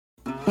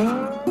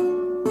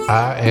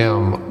I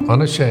am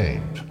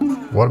unashamed.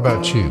 What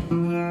about you?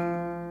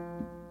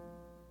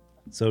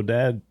 So,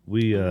 Dad,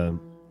 we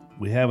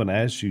haven't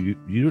asked you.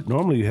 You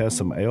normally have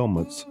some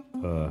ailments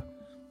or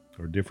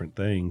different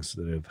things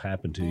that have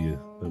happened to you,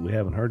 but we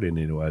haven't heard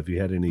any. Have you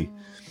had any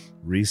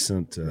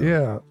recent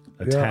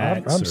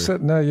attacks? I'm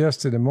sitting there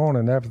yesterday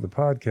morning after the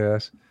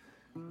podcast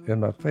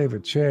in my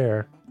favorite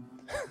chair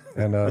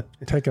and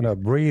taking a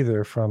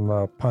breather from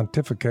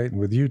pontificating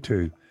with you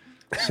two.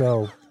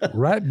 So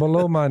right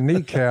below my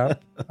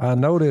kneecap, I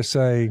notice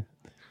a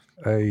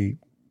kind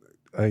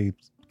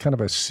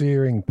of a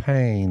searing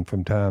pain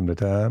from time to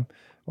time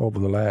over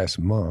the last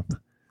month.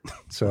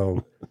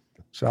 So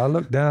I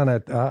looked down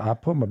I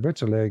put my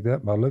britcher leg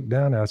up, I looked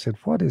down and I said,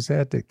 what is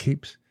that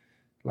keeps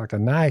like a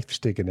knife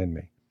sticking in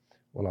me?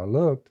 Well, I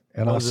looked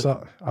and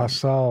I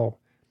saw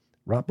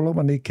right below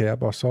my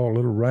kneecap, I saw a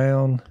little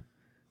round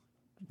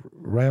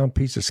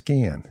piece of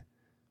skin.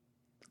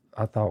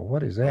 I thought,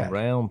 what is that? A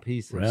round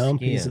piece of Round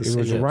skin. piece of Is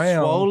skin. it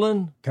Round.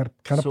 Swollen? Kind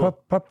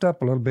of puffed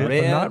up a little bit,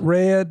 Red? but not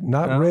red,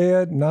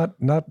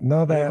 not none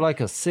of that.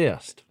 Like a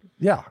cyst.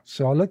 Yeah.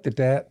 So I looked at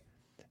that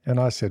and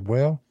I said,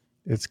 well,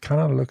 it's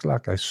kind of looks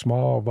like a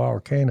small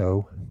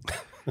volcano.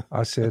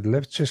 I said,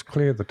 let's just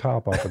clear the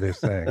top off of this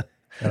thing.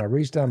 And I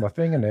reached down my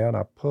fingernail and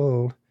I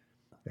pulled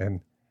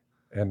and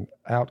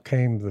out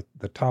came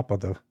the top of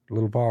the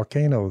little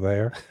volcano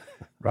there,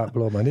 right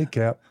below my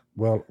kneecap.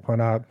 Well,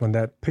 when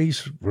that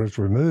piece was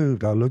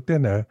removed, I looked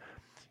in there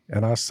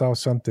and I saw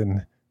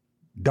something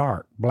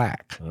dark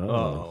black,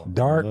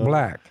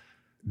 black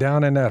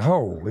down in that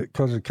hole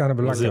because it kind of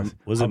was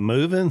it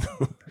moving?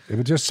 It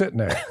was just sitting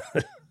there.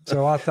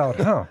 So I thought,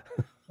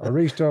 I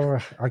reached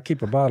over. I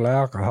keep a bottle of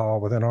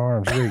alcohol within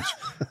arm's reach.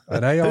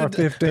 An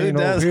AR-15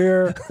 over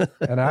here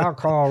and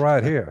alcohol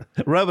right here.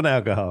 Rubbing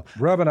alcohol.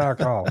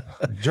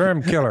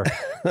 Germ killer.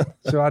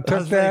 So I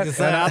took that.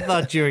 I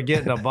thought you were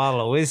getting a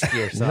bottle of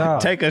whiskey or something. No,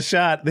 Take a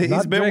shot. He's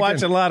been drinking.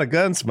 watching a lot of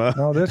Gunsmoke.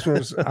 No, this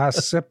was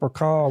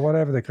Isoprocol,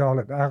 whatever they call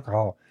it,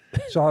 alcohol.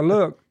 So I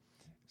looked.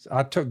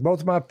 I took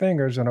both my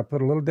fingers and I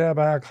put a little dab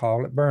of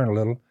alcohol. It burned a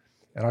little.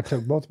 And I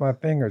took both my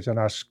fingers and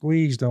I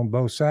squeezed on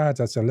both sides.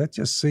 I said, let's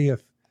just see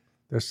if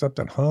there's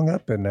something hung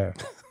up in there.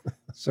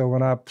 So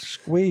when I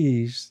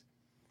squeezed,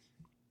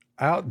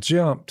 out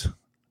jumped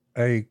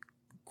a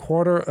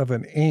 1/4 of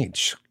an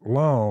inch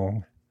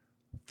long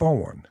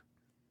thorn.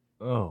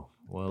 Oh,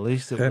 well, at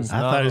least it was I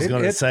not. thought he was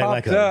going to say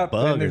like a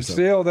bug and or it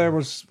something. still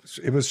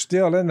it was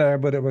still in there,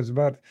 but it was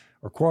about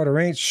a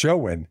 1/4 inch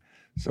showing.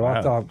 So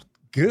I thought,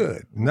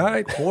 good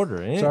night.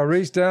 1/4 inch? So I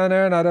reached down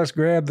there and I just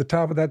grabbed the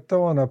top of that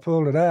thorn. I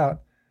pulled it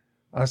out.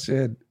 I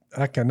said,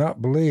 I cannot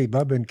believe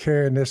I've been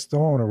carrying this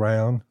thorn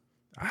around.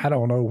 I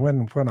don't know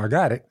when I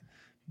got it,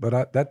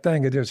 but that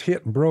thing had just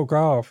hit and broke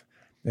off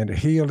and it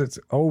healed. It's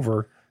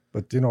over,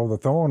 but the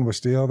thorn was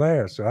still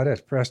there. So I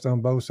just pressed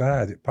on both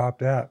sides. It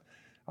popped out.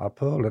 I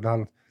pulled it.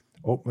 I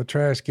opened my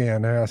trash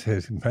can there. I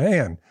said,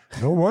 man,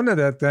 no wonder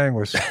that thing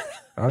was.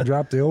 I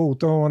dropped the old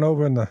thorn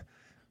over in the.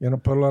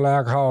 Put a little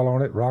alcohol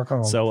on it, rock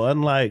on. So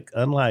unlike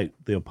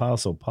the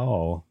Apostle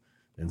Paul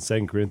in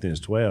 2 Corinthians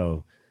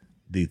 12,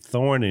 the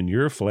thorn in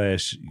your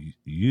flesh,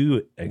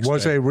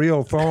 was a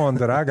real thorn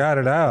that I got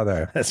it out of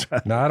there. That's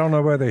right. Now, I don't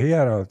know whether he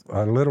had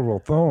a literal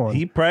thorn.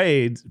 He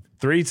prayed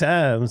 3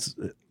 times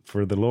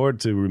for the Lord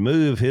to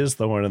remove his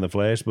thorn in the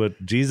flesh,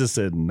 but Jesus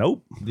said,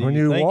 nope. When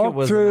you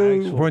walk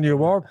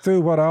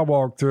through what I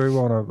walk through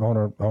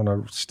on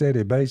a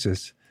steady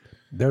basis,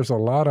 there's a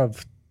lot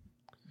of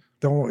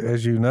thorn,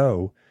 as you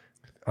know.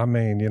 I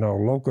mean,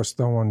 locust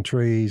thorn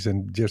trees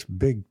and just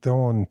big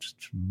thorn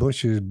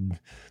bushes.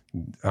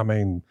 I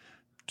mean,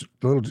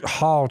 little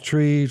haw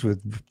trees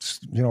with,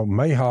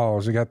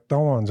 mayhaws. They got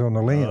thorns on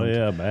the limbs. Oh,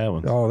 yeah, bad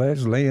ones. Oh,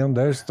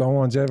 there's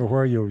thorns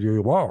everywhere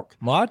you walk.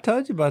 Well, I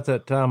told you about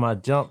that time I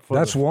jumped for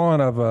That's one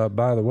of,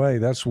 by the way,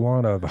 that's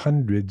one of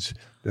hundreds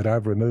that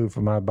I've removed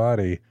from my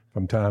body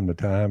from time to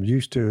time.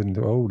 Used to in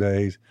the old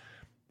days,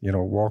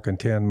 walking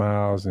 10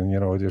 miles and,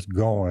 just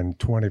going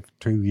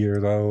 22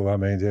 years old. I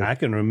mean, I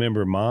can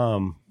remember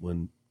Mom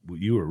when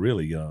you were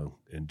really young,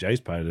 and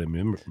Jase probably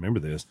didn't remember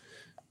this.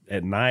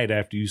 At night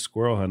after you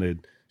squirrel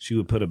hunted, she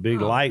would put a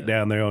big light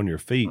down there on your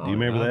feet. Do you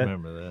remember that? I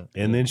remember that.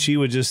 And then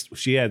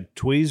she had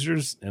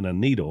tweezers and a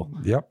needle.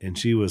 Yep. And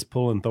she was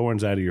pulling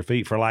thorns out of your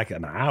feet for like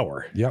an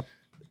hour. Yep.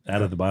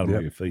 Out of the bottom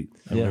of your feet.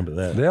 I remember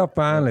that. They'll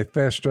finally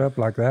fester up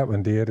like that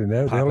one did, and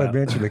they'll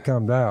eventually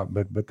come out.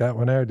 But that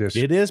one there just...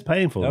 It is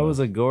painful. That was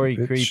a gory,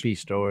 creepy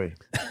story.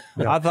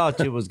 I thought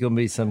it was going to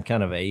be some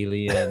kind of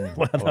alien.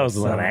 Well, that was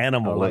an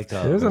animal. It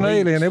was an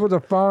alien. It was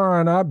a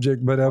foreign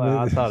object, but...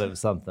 I thought it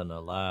was something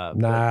alive.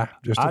 Nah,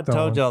 just a I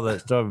told y'all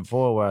that story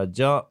before where I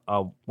jumped.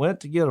 I went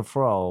to get a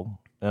frog,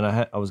 and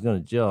I was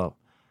going to jump.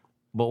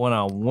 But when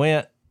I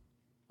went,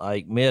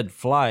 like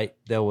mid-flight,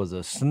 there was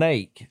a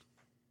snake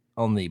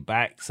on the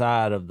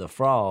backside of the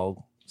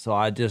frog, so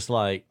I just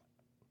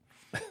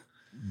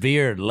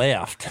veered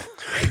left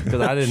because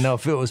I didn't know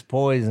if it was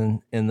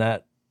poison in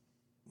that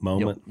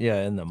moment.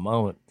 In the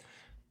moment.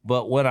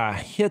 But when I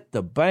hit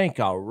the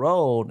bank, I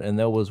rolled, and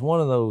there was one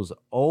of those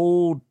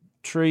old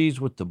trees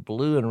with the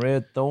blue and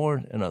red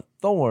thorn, and a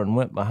thorn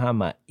went behind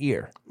my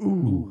ear.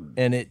 Ooh.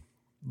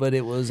 But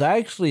it was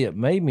actually, it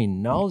made me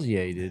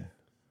nauseated,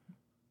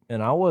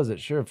 and I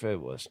wasn't sure if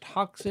it was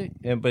toxic.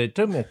 But it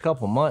took me a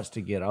couple months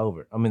to get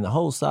over it. I mean, the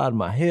whole side of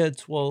my head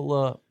swelled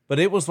up, but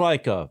it was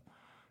like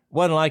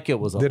wasn't like it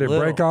was a Did it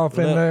break off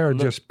in there or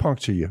just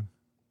puncture you?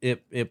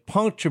 It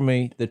punctured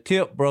me. The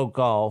tip broke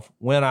off.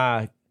 When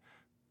I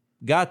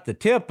got the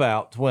tip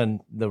out,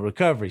 when the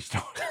recovery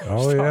started.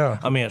 Oh, yeah.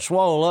 I mean, it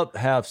swelled up the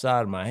half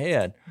side of my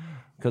head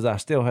because I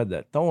still had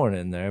that thorn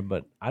in there,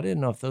 but I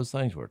didn't know if those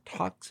things were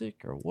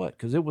toxic or what,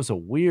 because it was a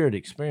weird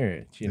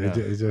experience, you know.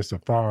 It's just a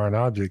foreign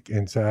object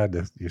inside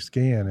your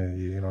skin,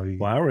 and you know.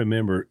 Well, I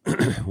remember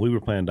we were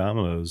playing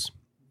dominoes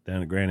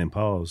down at Grand and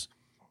Paul's,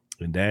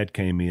 and Dad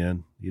came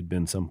in. He'd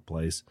been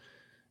someplace,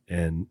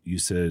 and you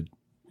said,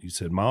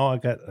 "Ma,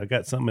 I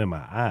got something in my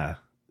eye,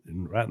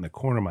 right in the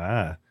corner of my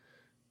eye.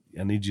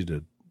 I need you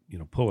to,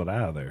 pull it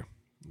out of there,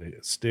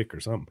 a stick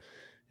or something."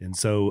 And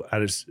so I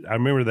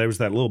remember there was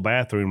that little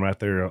bathroom right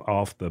there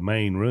off the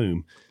main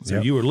room.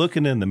 So you were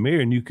looking in the mirror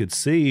and you could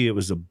see it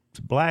was a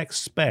black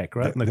speck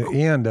right in the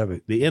end of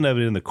it. The end of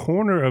it in the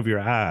corner of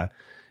your eye.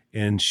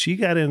 And she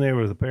got in there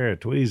with a pair of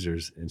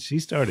tweezers and she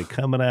started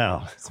coming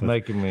out. It's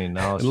making me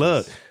nauseous.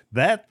 Look,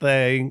 that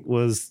thing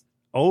was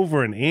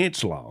over an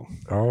inch long.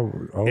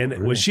 And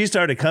really? when she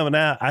started coming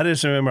out, I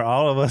just remember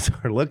all of us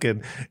were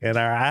looking and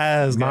our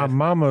eyes. My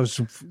mama's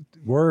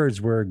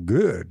words were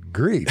good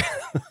grief.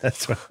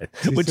 That's right.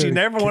 But you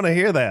never want to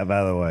hear that,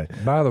 by the way.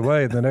 By the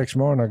way, the next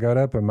morning I got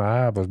up and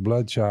my eye was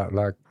bloodshot,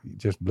 like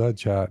just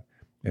bloodshot.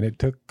 And it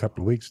took a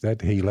couple of weeks for that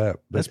to heal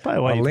up. That's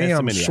probably why you had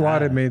so many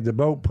swatted me. The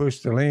boat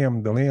pushed the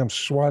limb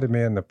swatted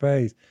me in the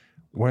face.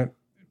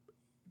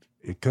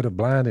 It could have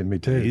blinded me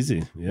too.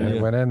 Easy. Yeah. And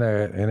it went in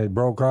there and it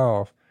broke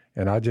off.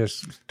 And I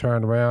just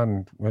turned around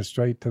and went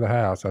straight to the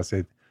house. I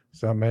said,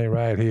 something ain't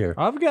right here.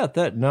 I've got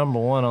that number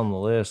one on the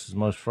list as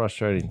most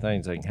frustrating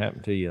things that can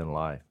happen to you in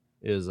life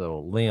is a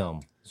limb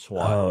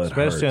swat,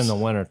 especially in the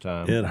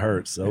wintertime. It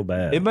hurts so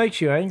bad. It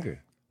makes you angry.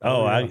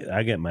 Oh,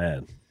 I get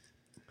mad.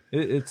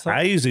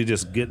 I usually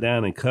just get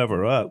down and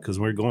cover up because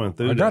we're going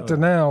through. I got to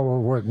now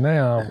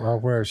I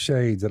wear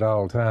shades at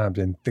all times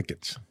in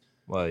thickets.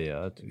 Well,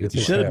 yeah. You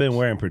should have been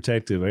wearing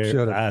protective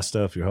eye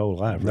stuff your whole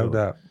life. No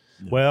doubt.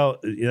 Well,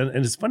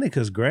 and it's funny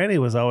because Granny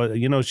was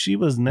always, she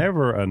was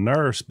never a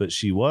nurse, but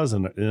she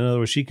wasn't. In other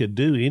words, she could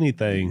do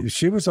anything.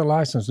 She was a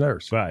licensed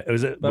nurse. Right.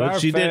 But our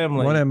she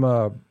family, did one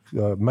of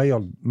them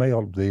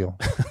mail deal,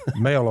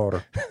 mail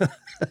order.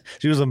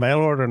 She was a mail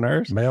order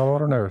nurse? Mail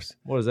order nurse.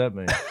 What does that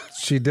mean?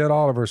 She did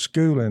all of her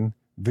schooling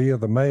via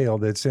the mail.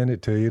 They'd send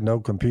it to you. No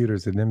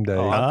computers in them days.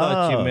 Oh, I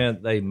thought you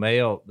meant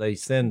they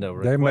send a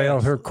request. They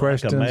mailed her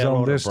questions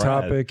on this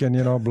topic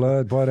and,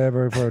 blood,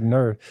 whatever, for a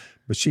nurse.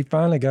 But she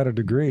finally got a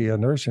degree, a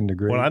nursing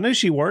degree. Well, I knew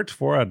she worked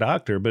for a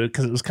doctor, but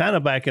because it was kind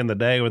of back in the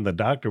day when the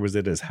doctor was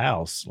at his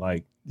house,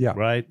 right?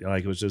 Like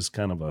it was just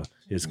kind of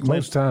his clinic.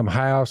 Most time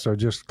house or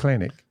just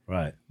clinic.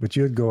 Right. But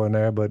you'd go in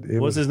there, but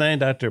What's his name,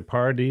 Dr.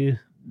 Pardee?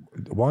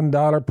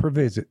 $1 per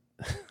visit.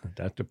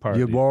 Dr. Pardee.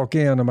 You'd walk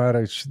in, no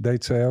matter,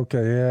 they'd say,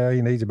 okay, yeah,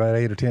 he needs about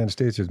 8 or 10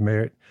 stitches,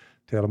 Merritt.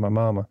 Tell my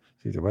mama.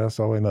 She said, well,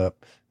 sew him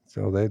up.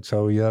 So they'd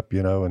sew you up,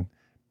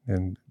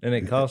 and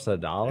it cost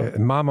 $1?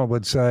 And Mama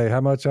would say,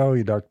 how much owe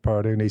you, Dr.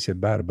 Pardee? And he said,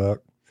 about $1.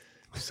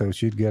 So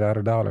she'd get out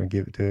 $1 and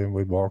give it to him.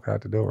 We'd walk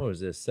out the door. What was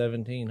this,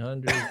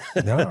 1700?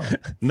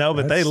 No,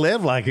 but they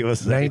lived like it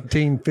was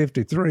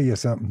 1953 or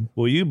something.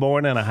 Were you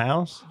born in a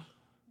house?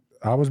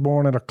 I was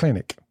born in a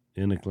clinic.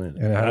 In a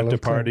clinic. And Dr.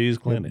 Pardee's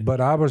clinic.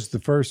 But I was the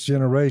first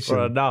generation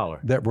for $1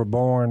 that were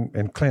born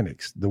in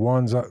clinics. The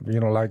ones,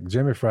 like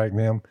Jimmy Frank and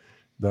them,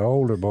 the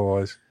older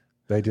boys,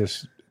 they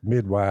just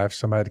midwives,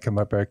 somebody to come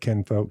up there,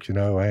 kin folks,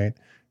 ain't,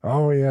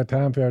 oh yeah,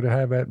 time for her to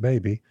have that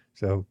baby.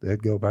 So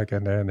they'd go back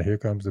in there and here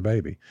comes the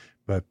baby.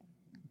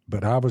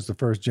 But I was the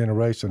first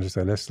generation to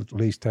say, let's at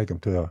least take them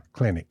to a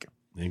clinic.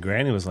 And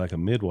Granny was like a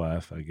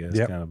midwife, I guess,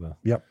 kind of a.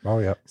 Yep. Oh,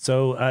 yeah.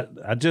 So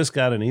I just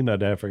got an email,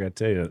 Dad, I forgot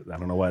to tell you. I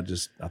don't know why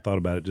I thought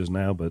about it just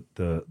now, but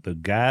the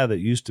guy that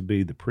used to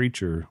be the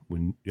preacher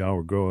when y'all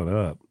were growing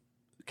up,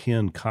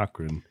 Ken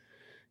Cochran,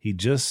 he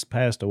just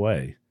passed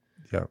away.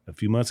 Yeah. A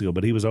few months ago,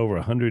 but he was over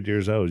 100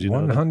 years old.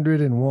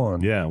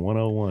 101. Yeah,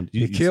 101.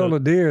 He killed a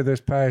deer this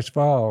past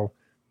fall,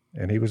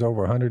 and he was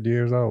over 100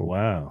 years old.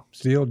 Wow.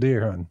 Still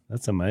deer hunting.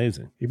 That's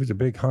amazing. He was a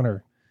big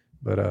hunter,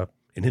 but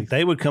and if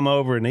they would come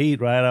over and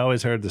eat, right? I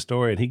always heard the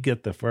story, and he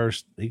got the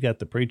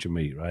preacher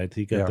meat, right?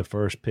 He got the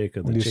first pick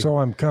of the chicken. When you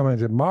saw him coming,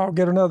 he said, Ma,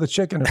 get another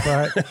chicken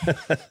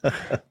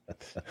to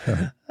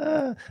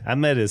fry. I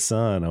met his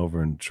son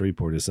over in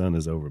Shreveport. His son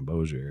is over in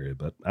Bossier area,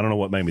 but I don't know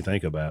what made me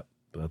think about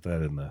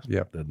that in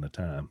the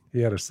time.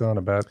 He had a son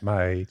about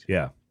my age.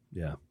 Yeah.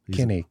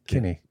 Kenny.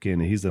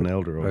 He's an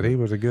elder. But he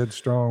was a good,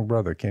 strong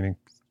brother, Ken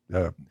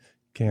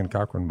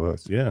Cochran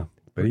was. Yeah.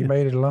 But he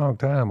made it a long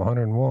time,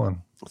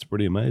 101. It's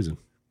pretty amazing.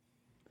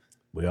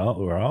 We're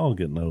all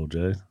getting old,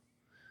 Jay.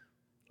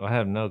 I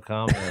have no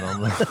comment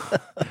on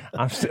that.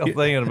 I'm still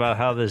thinking about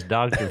how this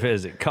doctor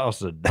visit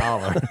costs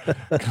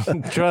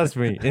 $1. Trust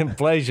me,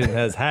 inflation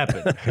has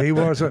happened. He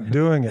wasn't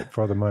doing it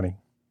for the money.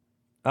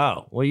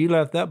 Oh, well, you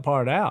left that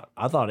part out.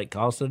 I thought it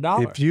cost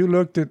 $1. If you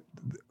looked at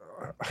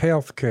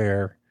health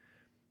care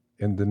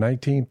in the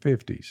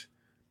 1950s,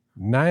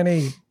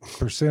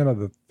 90% of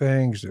the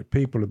things that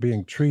people are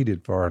being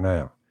treated for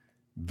now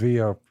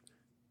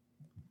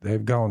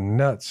they've gone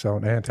nuts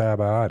on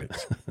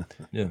antibiotics.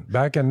 Yeah.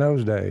 Back in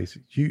those days,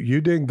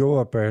 you didn't go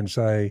up there and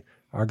say,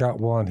 I got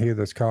one here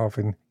that's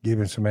coughing, give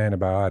him some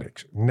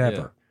antibiotics.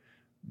 Never.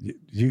 Yeah.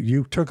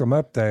 You took them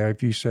up there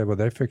if you said, well,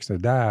 they're fixing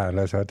to die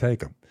unless I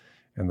take them.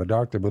 And the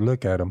doctor would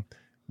look at them.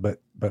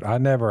 But I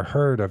never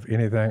heard of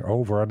anything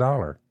over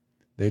 $1.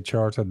 They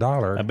charge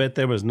 $1. I bet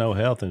there was no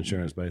health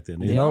insurance back then.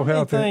 No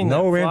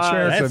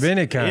insurance of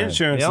any kind.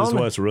 Insurance is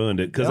what's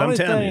ruined it. Because I'm telling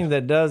you, the only thing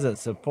that doesn't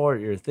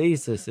support your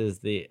thesis is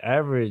the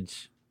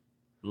average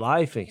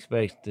life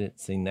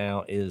expectancy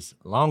now is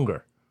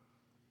longer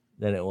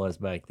than it was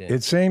back then.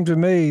 It seemed to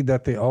me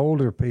that the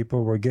older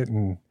people were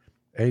getting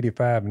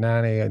 85,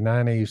 90,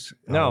 90s,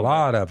 a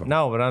lot of them.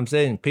 No, but I'm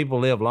saying people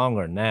live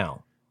longer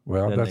now.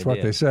 Well, that's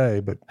what they say,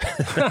 but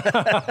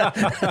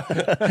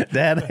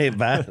Dad ain't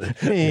buying it.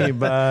 He ain't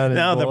buying it.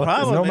 No, the boy.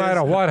 problem no is,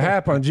 matter what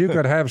happens, you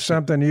could have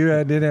something you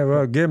didn't.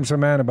 Well, give them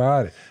some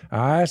antibiotics.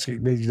 I asked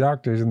these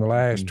doctors in the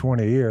last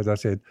 20 years. I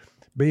said,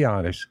 "Be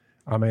honest.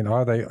 I mean,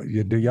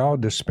 do y'all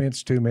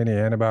dispense too many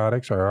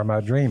antibiotics, or am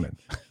I dreaming?"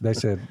 They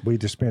said, "We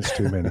dispense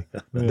too many."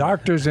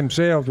 Doctors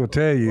themselves will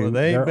tell you Well,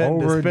 they ain't they're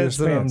been over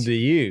dispensing them dispensed. to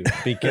you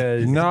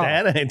because No,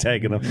 Dad ain't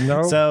taking them.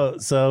 No.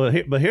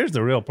 But here's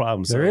the real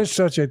problem. there is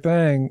such a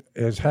thing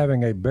as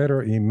having a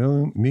better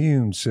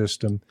immune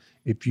system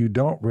if you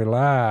don't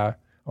rely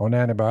on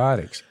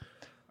antibiotics.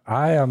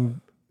 I've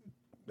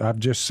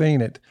just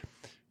seen it.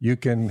 You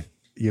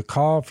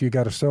cough, you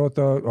got a sore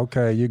throat.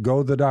 Okay, you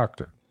go to the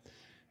doctor.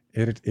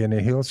 And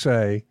he'll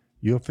say,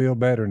 you'll feel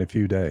better in a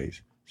few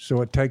days.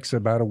 So it takes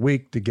about a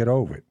week to get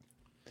over it.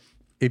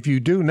 If you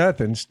do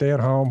nothing, stay at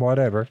home,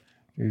 whatever,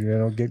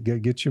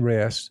 get your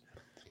rest,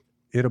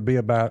 it'll be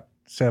about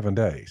 7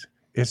 days.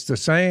 It's the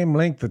same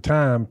length of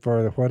time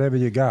for whatever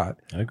you got,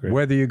 I agree.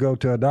 whether you go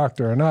to a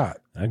doctor or not.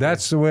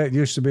 That's the way it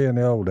used to be in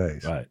the old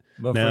days. Right.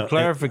 But Now, for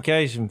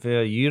clarification,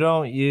 Phil, you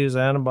don't use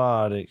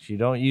antibiotics. You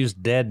don't use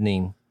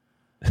deadening.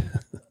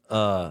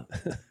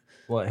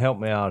 Help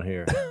me out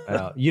here.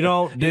 You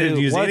don't do. He didn't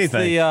use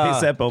anything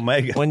except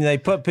Omega. When they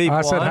put people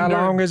I said, under,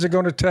 how long is it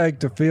going to take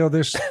to feel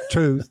this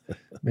tooth?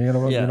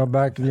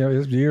 Back it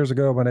was years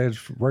ago when I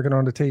was working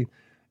on the teeth.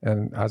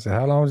 And I said,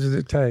 how long does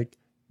it take,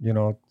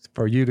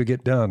 for you to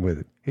get done with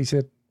it? He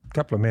said, a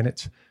couple of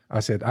minutes. I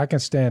said, I can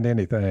stand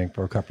anything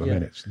for a couple of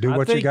minutes. Do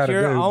what you got to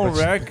do,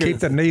 but keep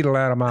the needle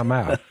out of my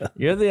mouth.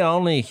 You're the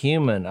only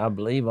human, I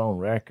believe, on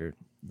record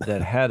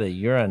that had a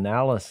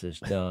urinalysis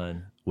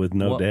done. With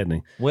no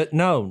deadening. With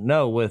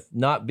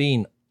not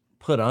being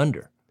put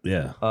under.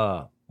 Yeah.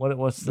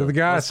 What's the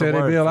guy said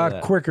it'd be a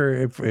lot quicker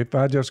if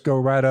I just go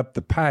right up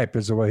the pipe,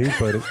 is the way he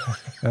put it.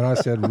 And I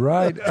said,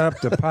 right up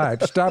the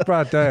pipe. Stop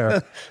right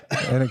there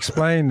and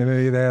explain to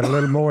me that a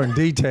little more in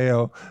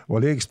detail.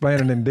 Well, he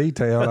explained it in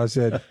detail. I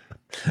said,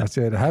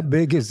 how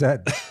big is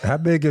that? How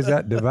big is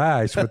that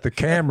device with the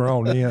camera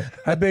on the end?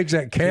 How big's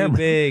that camera?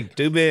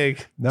 Too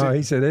big. No,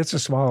 he said it's a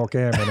small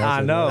camera.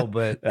 I know,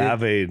 but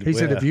he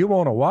said if you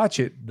want to watch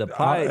it, the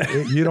pipe,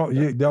 you don't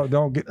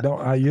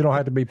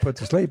have to be put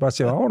to sleep. I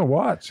said I want to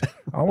watch.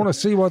 I want to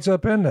see what's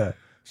up in there.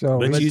 So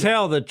but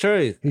tell the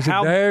truth. He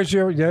said, "There's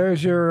your."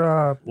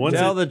 Once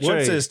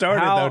it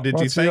started, though, did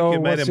you think it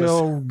made him? What's the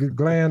old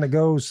gland that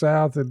goes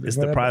south? It's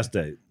the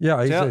prostate.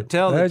 Yeah, he said,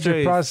 tell "There's the your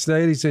truth.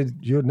 prostate." He said,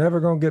 "You're never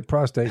going to get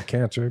prostate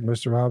cancer,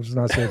 Mr. Robinson."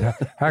 I said,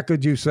 "How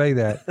could you say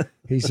that?"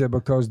 He said,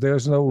 "Because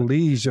there's no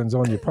lesions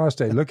on your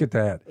prostate. Look at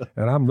that."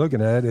 And I'm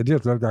looking at it. It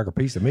just looked like a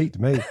piece of meat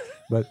to me.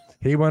 But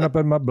he went up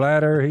in my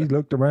bladder. He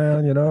looked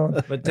around,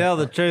 But tell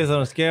the truth,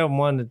 on a scale of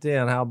 1 to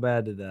 10, how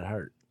bad did that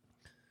hurt?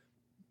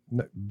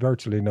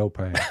 Virtually no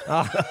pain.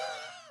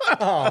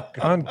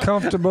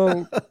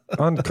 Uncomfortable.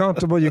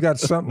 You got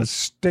something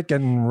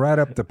sticking right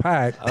up the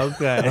pipe.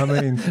 Okay. I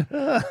mean,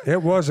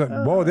 it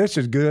wasn't. Boy, this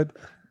is good,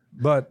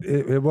 but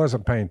it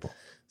wasn't painful.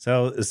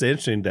 So it's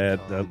interesting, Dad.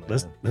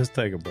 Let's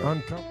take a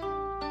break.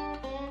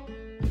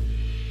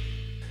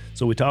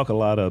 So we talk a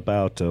lot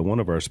about one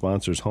of our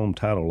sponsors, Home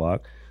Title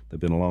Lock. They've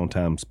been a long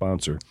time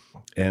sponsor,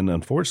 and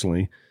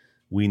unfortunately,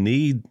 we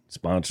need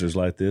sponsors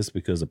like this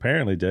because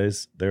apparently,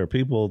 Jase, there are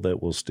people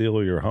that will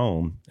steal your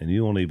home and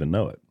you won't even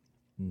know it.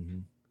 Mm-hmm.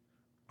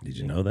 Did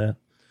you know that?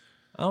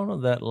 I don't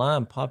know. That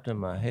line popped in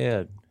my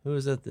head. Who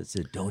was that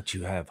said, "Don't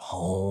you have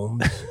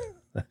homes?"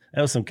 That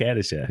was some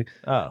Caddyshack.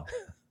 Oh.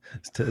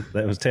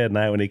 That was Ted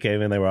Knight when he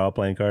came in. They were all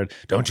playing cards.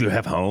 Don't you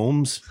have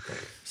homes?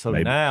 So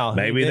now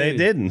maybe they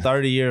didn't.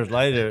 30 years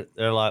later,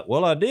 they're like,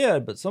 well, I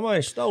did, but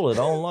somebody stole it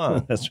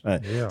online. That's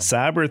right. Yeah.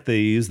 Cyber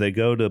thieves, they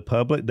go to a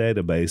public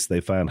database.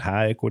 They find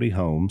high equity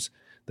homes.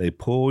 They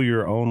pull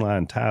your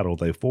online title.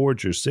 They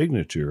forge your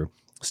signature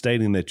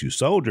stating that you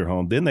sold your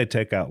home. Then they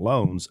take out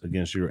loans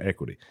against your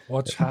equity.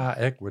 What's high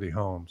equity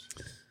homes?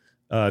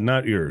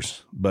 Not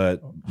yours,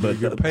 but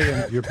You're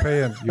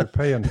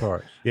paying for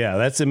it.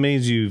 yeah, it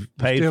means you've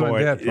paid still for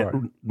in it. debt for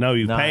it. No,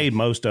 you've Nice. paid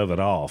most of it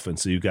off, and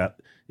so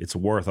it's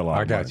worth a lot.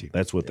 I of got money. you.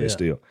 That's what they Yeah.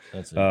 steal.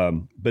 That's it.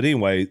 But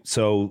anyway,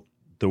 so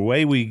the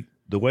way we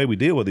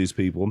deal with these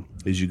people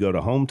is you go to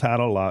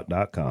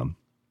HomeTitleLock.com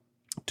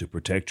to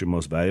protect your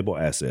most valuable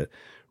asset.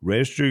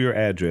 Register your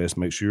address.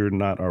 Make sure you're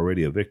not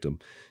already a victim.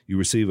 You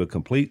receive a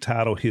complete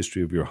title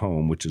history of your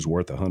home, which is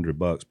worth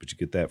 $100, but you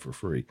get that for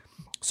free.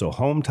 So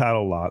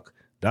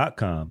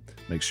HomeTitleLock.com.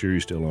 Make sure you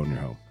still own your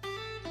home.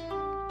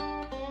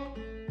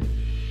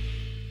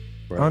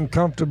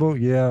 Uncomfortable,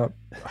 yeah.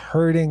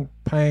 Hurting,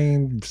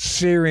 pain,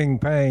 searing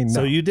pain. No.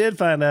 So you did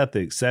find out the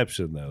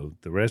exception, though,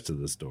 the rest of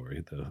the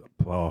story, the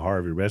Paul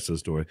Harvey rest of the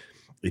story.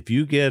 If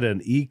you get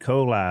an E.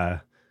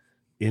 coli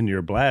in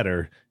your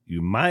bladder,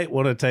 you might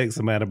want to take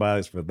some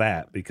antibiotics for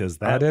that because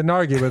I that. didn't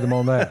argue with him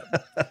on that.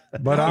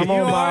 But I'm You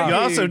on my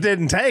also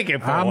didn't take it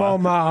for a I'm while.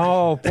 on my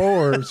all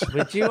fours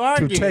But you to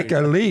argued. take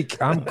a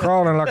leak. I'm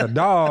crawling like a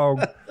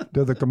dog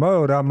to the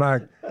commode. I'm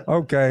like,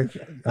 okay,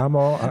 I'm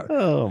on.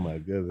 Oh, my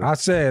goodness. I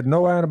said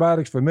no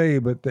antibiotics for me,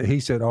 but he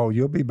said, "Oh,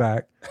 you'll be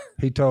back."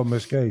 He told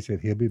Miss Kay, he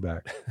said he'll be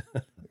back.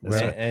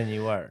 Well, and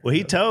you were. Well,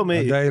 he told a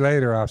me day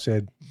later, I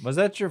said, Was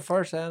that your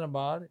first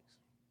antibiotics?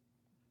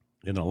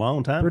 in a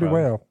long time. pretty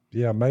probably. well.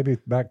 Yeah, maybe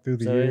back through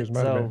the years.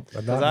 Might have been, but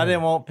Because not I now.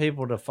 didn't want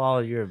people to follow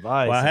your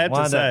advice. Well, I had and to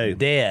wind up say-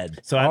 dead.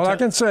 So All I I,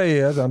 can say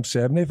is I'm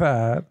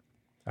 75.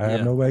 I have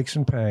Yeah. no aches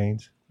and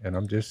pains, and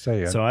I'm just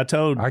saying. so I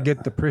told I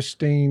get the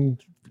pristine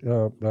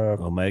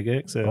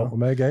Omega XL.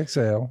 Omega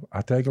XL.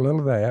 I take a little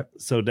of that.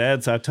 So,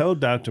 Dad, I told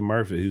Dr.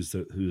 Murphy,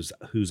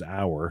 who's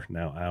our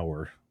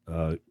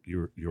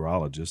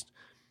urologist,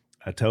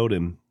 I told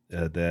him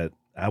that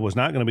I was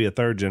not going to be a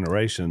third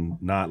generation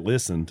not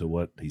listen to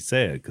what he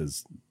said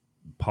because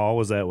Paul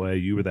was that way,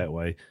 you were that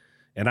way,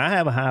 and I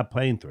have a high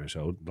pain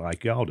threshold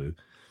like y'all do.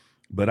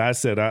 But I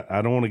said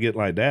I don't want to get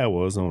like Dad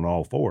was on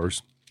all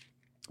fours,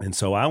 and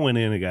so I went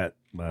in and got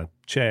my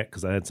check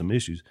because I had some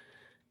issues,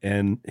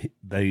 and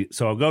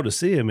so I'll go to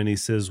see him, and he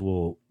says,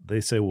 well,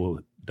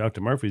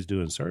 Dr. Murphy's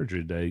doing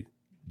surgery today.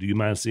 Do you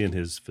mind seeing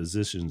his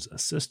physician's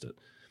assistant?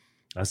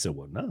 I said,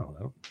 well,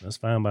 no, that's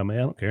fine by me. I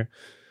don't care.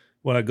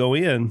 Well, I go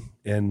in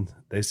and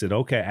they said,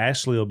 okay,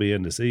 Ashley will be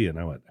in to see you. And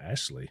I went,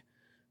 Ashley?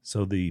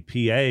 So the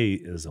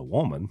PA is a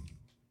woman,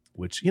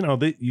 which,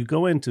 you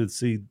go in to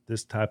see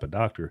this type of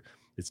doctor.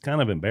 It's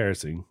kind of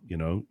embarrassing,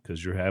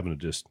 because you're having to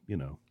just,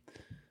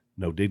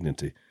 no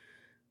dignity.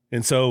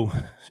 And so,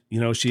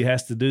 she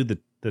has to do the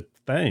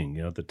thing,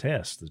 the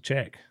test, the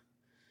check.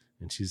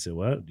 And she said,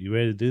 well, you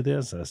ready to do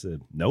this? I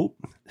said, nope.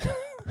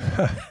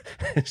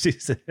 She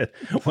said,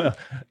 well,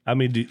 I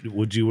mean,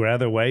 would you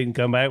rather wait and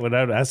come back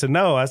without? I said,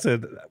 no. I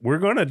said, we're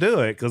going to do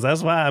it because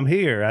that's why I'm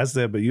here. I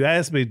said, but you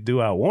asked me, do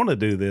I want to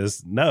do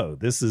this? No,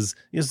 it's a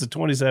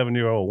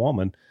 27-year-old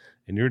woman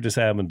and you're just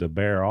having to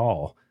bear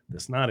all.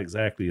 That's not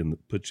exactly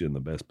put you in the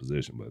best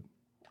position, but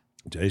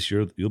Jase,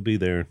 you'll be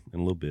there in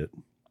a little bit.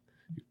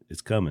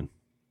 It's coming.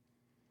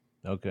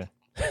 Okay.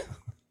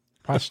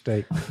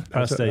 Prostate.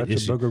 That's a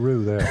issue.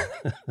 boogaroo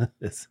there.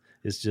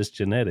 It's just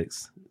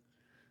genetics.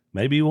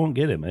 Maybe you won't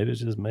get it. Maybe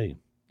it's just me.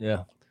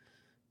 Yeah.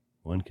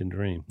 One can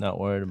dream. Not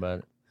worried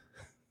about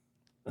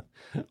it.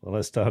 Well,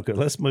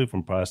 let's move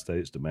from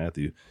prostates to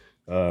Matthew.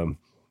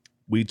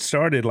 We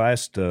started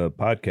last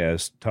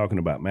podcast talking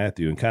about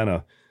Matthew and kind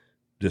of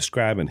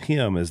describing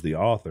him as the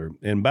author.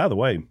 And by the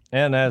way,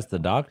 And as the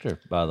doctor,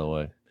 by the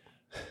way,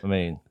 I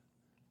mean,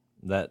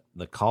 that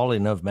the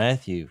calling of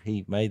Matthew,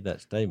 he made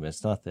that statement.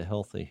 It's not the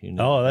healthy who need.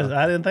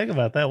 I didn't think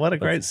about that. What a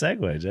great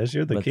segue, Jess.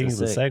 You're the but king the of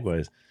the sick.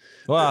 segues.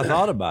 Well, I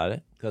thought about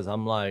it because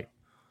I'm like,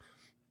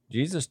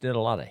 Jesus did a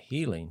lot of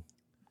healing.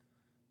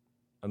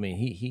 I mean,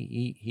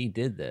 he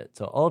did that.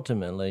 So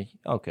ultimately,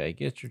 okay,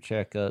 get your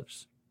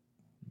checkups,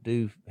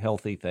 do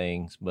healthy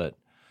things, but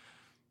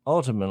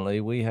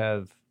ultimately we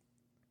have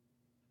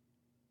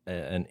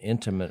an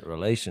intimate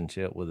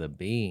relationship with a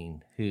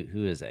being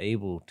who is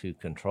able to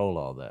control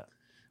all that.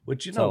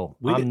 Which, So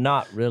I'm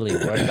not really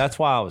worried. That's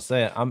why I was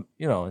saying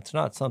it's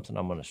not something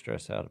I'm going to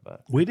stress out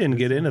about. we didn't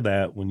get into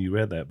that when you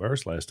read that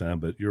verse last time,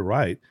 but you're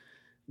right.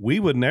 We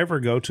would never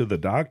go to the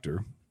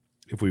doctor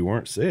if we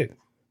weren't sick.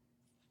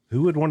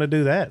 Who would want to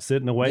do that? Sit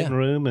in the waiting Yeah.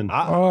 room and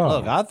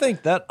Look, I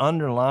think that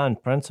underlying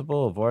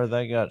principle of where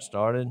they got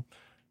started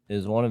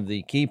is one of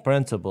the key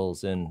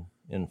principles in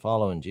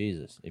following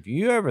Jesus. If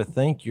you ever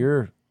think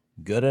you're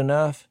good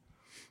enough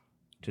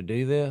to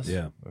do this,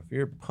 Yeah. or if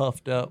you're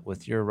puffed up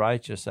with your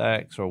righteous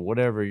acts or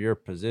whatever your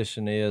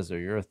position is or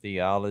your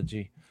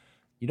theology,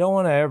 you don't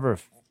want to ever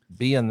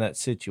be in that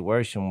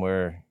situation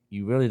where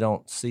you really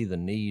don't see the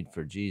need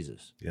for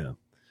Jesus. yeah,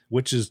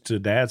 which is to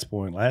Dad's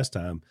point last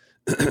time,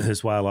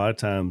 is why a lot of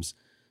times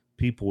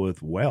people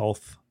with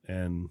wealth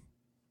and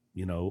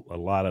a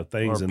lot of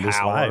things Or in this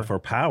power. life or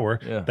power,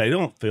 Yeah. they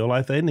don't feel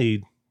like they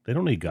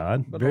don't need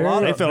God. But a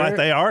lot They of feel like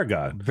they are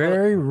God.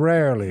 Very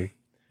rarely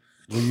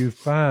will you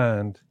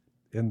find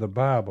in the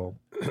Bible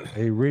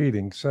a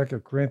reading, 2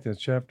 Corinthians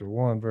chapter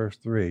 1, verse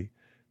 3.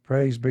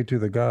 Praise be to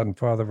the God and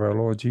Father of our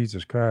Lord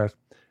Jesus Christ.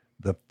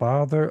 the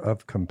Father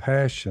of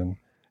compassion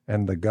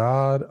and the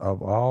God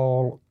of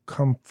all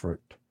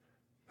comfort,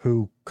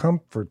 who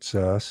comforts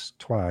us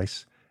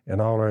twice in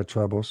all our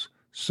troubles,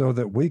 so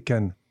that we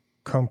can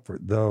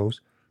comfort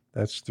those,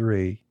 that's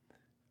 3,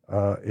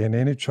 in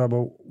any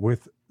trouble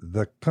with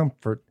the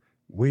comfort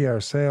we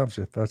ourselves,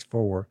 if that's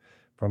 4,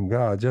 from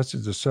God. Just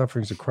as the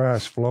sufferings of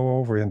Christ flow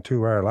over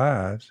into our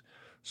lives,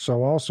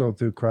 so also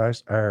through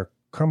Christ our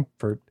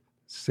comfort,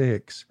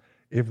 6.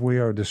 If we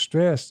are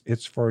distressed,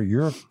 it's for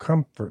your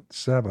comfort,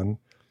 7.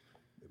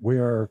 We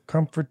are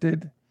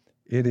comforted,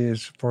 it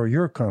is for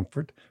your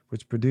comfort,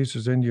 which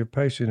produces in you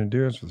patient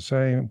endurance for the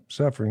same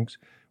sufferings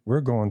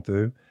we're going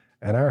through.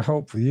 And our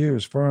hope for you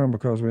is firm,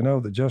 because we know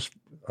that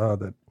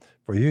that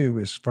for you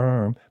is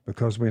firm,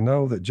 because we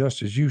know that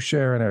just as you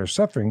share in our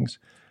sufferings,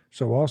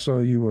 so also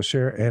you will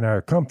share in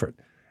our comfort.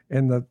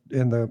 In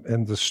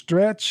the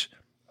stretch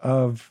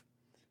of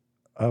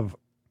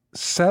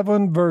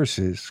 7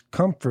 verses,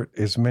 comfort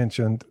is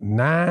mentioned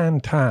 9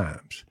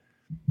 times,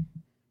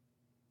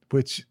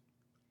 which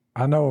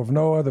I know of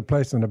no other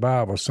place in the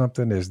Bible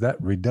something is that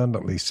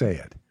redundantly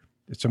said.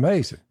 It's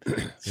amazing.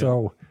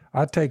 So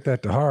I take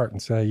that to heart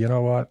and say, you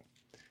know what?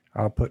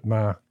 I'll put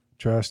my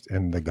trust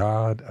in the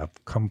God of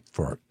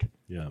comfort.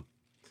 Yeah.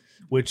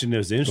 Which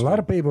is interesting. A lot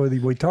of people,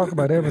 we talk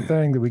about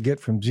everything that we get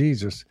from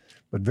Jesus,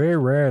 but very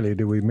rarely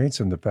do we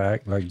mention the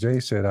fact, like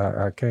Jase said,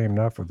 I came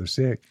not for the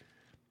sick,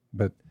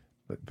 but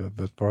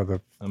for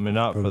the... I mean,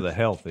 not for the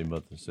healthy,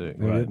 but the sick.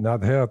 Right. Not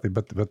the healthy,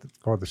 but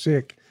for the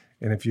sick.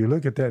 And if you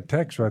look at that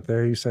text right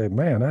there, you say,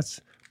 man, that's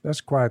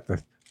quite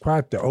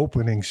the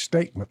opening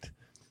statement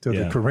to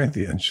the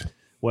Corinthians.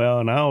 Well,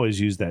 and I always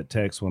use that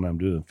text when I'm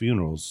doing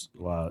funerals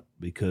a lot,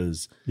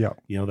 because,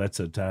 that's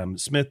a time.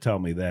 Smith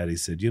told me that. He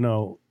said,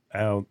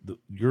 Al,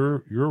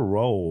 your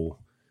role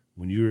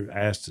when you're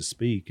asked to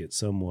speak at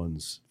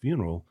someone's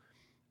funeral,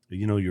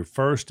 your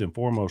first and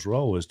foremost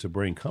role is to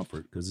bring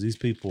comfort, because these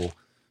people,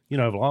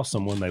 have lost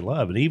someone they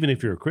love. And even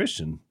if you're a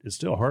Christian, it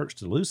still hurts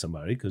to lose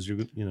somebody, because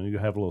you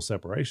have a little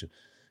separation.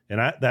 And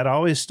that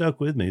always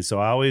stuck with me.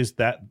 So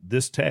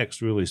this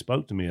text really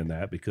spoke to me in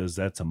that, because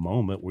that's a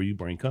moment where you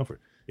bring comfort.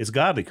 It's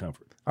godly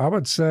comfort. I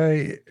would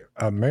say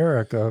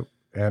America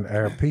and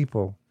our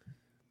people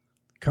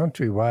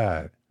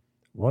countrywide,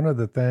 one of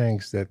the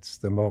things that's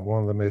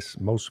one of the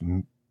most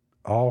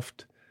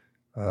oft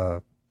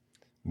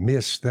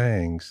missed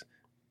things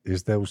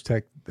is those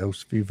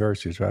few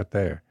verses right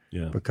there.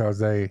 Yeah. Because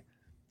they're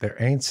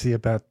antsy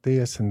about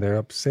this and they're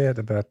upset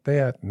about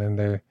that, and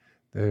then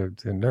they're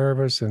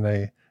nervous and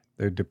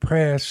they're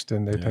depressed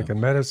and they're taking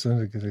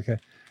medicine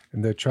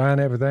and they're trying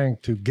everything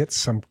to get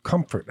some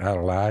comfort out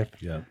of life.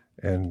 Yeah.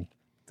 And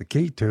the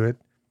key to it,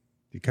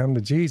 you come to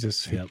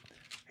Jesus. Yep.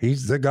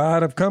 He's the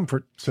God of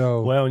comfort.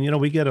 So well,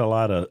 and we get a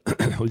lot of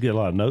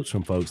notes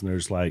from folks, and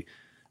there's like,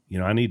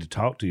 I need to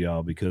talk to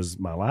y'all because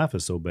my life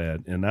is so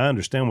bad. And I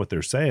understand what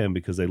they're saying,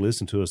 because they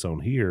listen to us on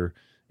here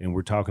and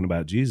we're talking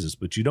about Jesus,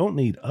 but you don't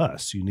need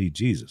us. You need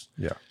Jesus.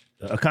 Yeah.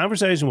 A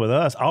conversation with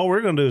us, all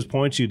we're going to do is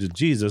point you to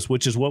Jesus,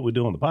 which is what we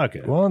do on the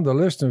podcast. One of the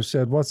listeners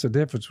said, what's the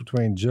difference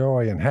between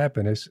joy and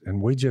happiness?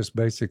 And we just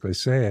basically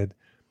said,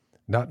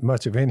 not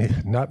much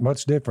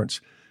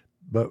difference.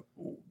 But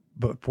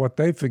what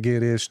they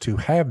forget is to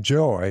have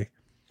joy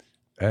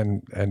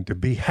and to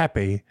be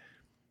happy,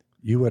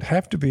 you would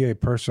have to be a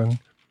person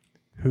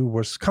who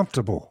was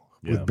comfortable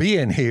with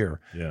being here.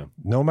 Yeah.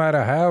 No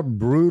matter how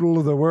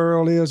brutal the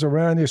world is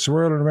around you,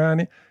 swirling around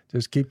you,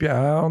 just keep your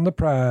eye on the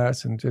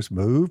prize and just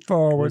move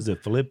forward. What is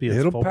it, Philippians 4?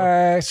 It'll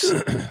pass.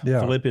 Yeah.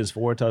 Philippians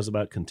 4 talks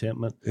about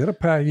contentment. It'll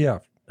pass, yeah.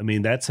 I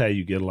mean, that's how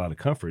you get a lot of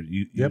comfort.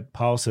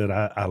 Paul said,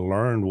 I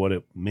learned what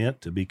it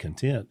meant to be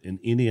content in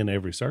any and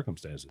every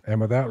circumstance.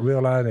 And without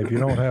realizing, if you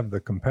don't have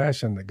the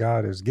compassion that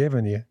God has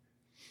given you,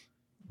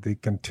 the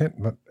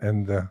contentment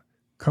and the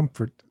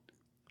comfort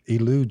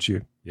eludes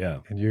you. Yeah.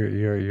 And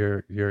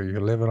you're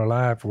living a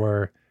life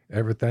where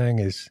everything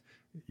is,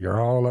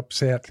 you're all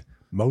upset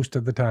most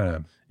of the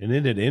time. And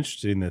isn't it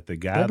interesting that the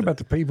guy... Think about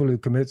the people who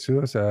commit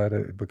suicide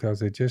because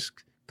they just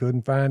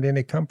couldn't find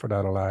any comfort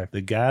out of life. The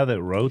guy that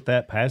wrote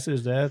that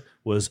passage, Dad,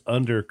 was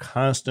under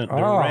constant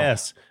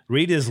duress.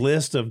 Read his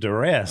list of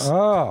duress.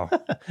 Oh.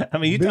 I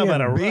mean, you talk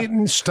about a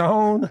beaten,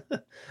 stoned.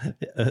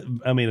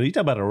 I mean, you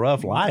talk about a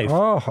rough life.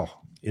 Oh.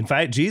 In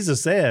fact,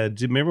 Jesus said,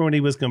 do you remember when he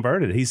was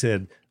converted? He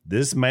said,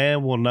 this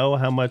man will know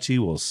how much he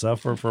will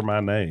suffer for my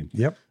name.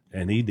 Yep.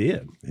 And he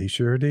did. He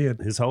sure did.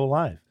 His whole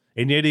life.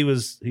 And yet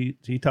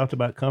he talked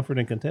about comfort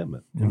and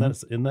contentment.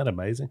 Isn't that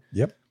amazing?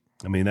 Yep.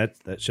 I mean,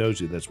 that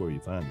shows you that's where you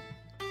find it.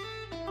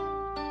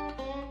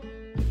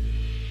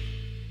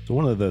 So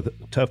one of the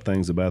tough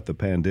things about the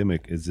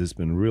pandemic is it's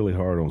been really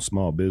hard on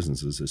small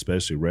businesses,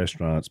 especially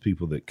restaurants,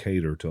 people that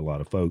cater to a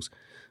lot of folks.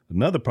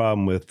 Another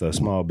problem with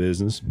small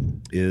business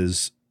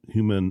is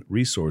human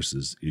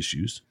resources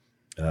issues.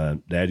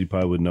 Dad, you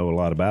probably would know a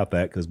lot about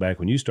that because back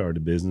when you started a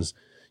business,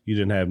 you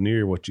didn't have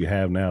near what you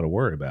have now to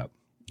worry about.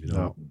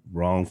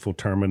 wrongful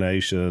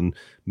termination,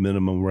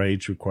 minimum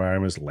wage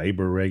requirements,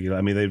 labor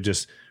I mean, they've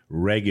just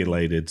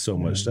regulated so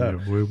much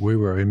stuff. We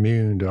were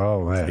immune to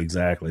all that.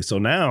 Exactly. So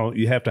now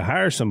you have to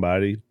hire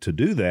somebody to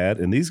do that,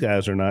 and these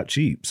guys are not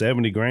cheap,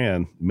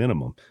 $70,000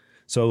 minimum.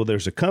 So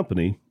there's a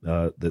company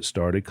that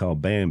started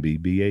called Bambee,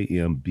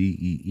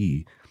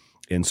 Bambee.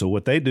 And so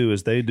what they do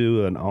is they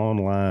do an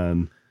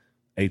online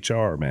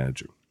HR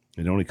manager.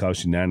 It only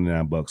costs you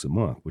 $99 a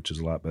month, which is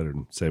a lot better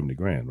than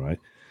 $70,000, right?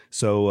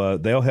 So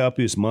they'll help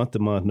you. It's month to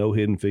month, no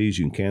hidden fees.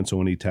 You can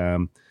cancel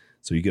anytime.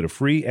 So you get a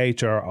free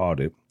HR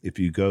audit if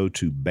you go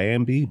to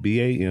Bambee,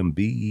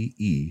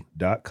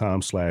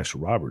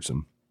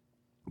 BAMBEE.com/Robertson.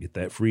 Get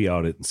that free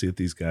audit and see if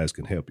these guys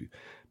can help you.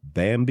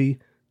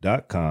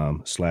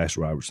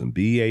 Bambee.com/Robertson,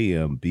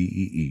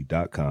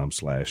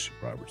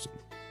 BAMBEE.com/Robertson.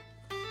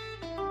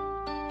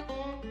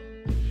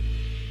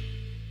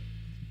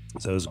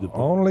 So it's a good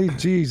point. Only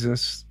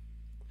Jesus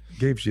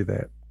gives you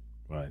that.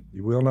 Right.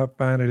 You will not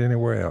find it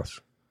anywhere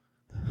else.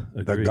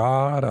 Agreed. The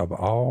God of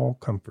all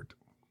comfort.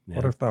 Yeah.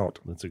 What a thought.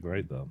 That's a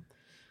great thought.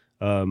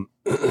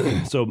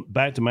 So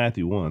back to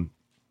Matthew 1.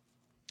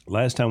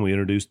 Last time we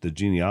introduced the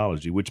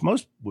genealogy, which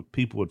most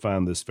people would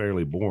find this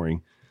fairly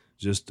boring,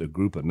 just a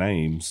group of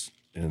names.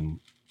 And,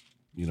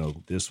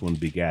 this one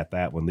begat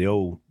that one. The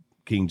old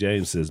King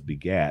James says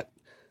begat.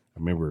 I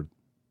remember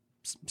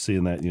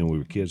seeing that, when we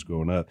were kids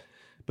growing up.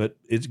 But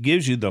it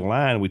gives you the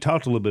line. We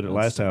talked a little bit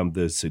last time,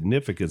 the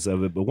significance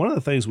of it. But one of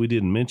the things we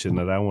didn't mention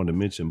that I wanted to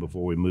mention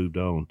before we moved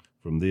on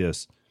from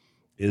this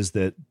is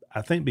that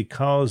I think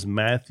because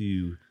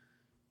Matthew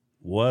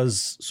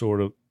was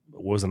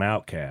an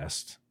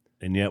outcast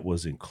and yet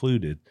was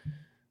included,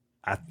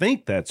 I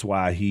think that's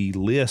why he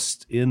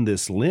lists in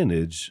this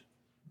lineage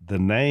the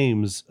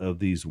names of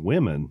these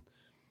women,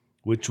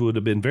 which would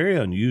have been very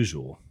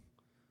unusual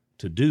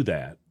to do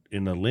that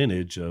in the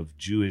lineage of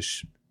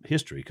Jewish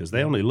history, because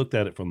they only looked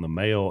at it from the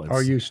male.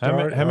 Are you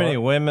How many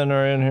women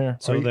are in here?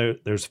 So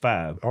there's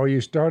 5. Are you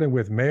starting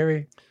with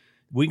Mary?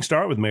 We can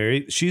start with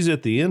Mary. She's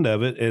at the end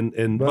of it,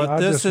 and But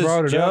this is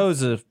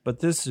Joseph. But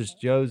this is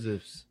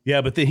Joseph's.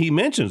 yeah, but then he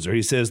mentions her.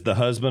 He says the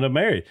husband of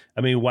Mary.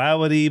 I mean, why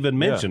would he even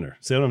mention her?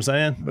 See what I'm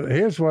saying? But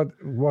here's what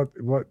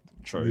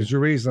is the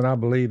reason I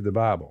believe the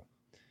Bible.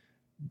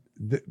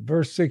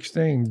 Verse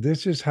 16,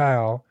 this is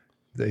how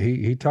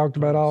he talked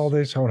about all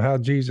this on how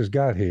Jesus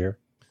got here.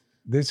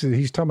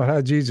 He's talking about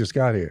how Jesus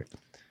got here.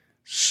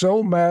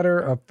 So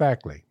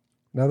matter-of-factly.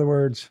 In other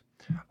words,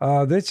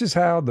 this is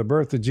how the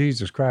birth of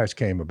Jesus Christ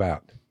came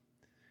about.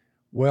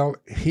 Well,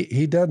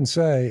 he doesn't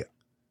say,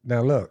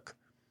 now look,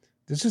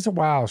 this is a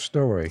wild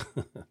story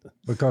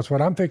because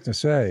what I'm fixing to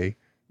say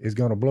is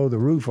going to blow the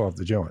roof off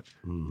the joint.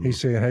 Mm-hmm. He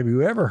said, have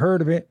you ever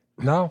heard of it?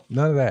 No,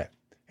 none of that.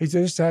 He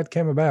said, this is how it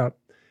came about.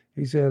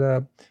 He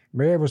said,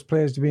 Mary was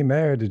pledged to be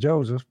married to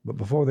Joseph, but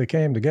before they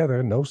came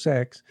together, no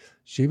sex,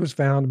 she was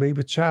found to be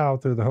with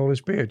child through the Holy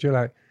Spirit. You're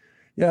like,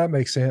 yeah, that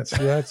makes sense.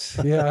 That's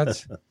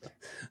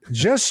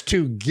just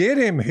to get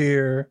him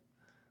here.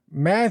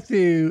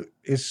 Matthew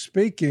is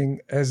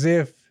speaking as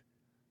if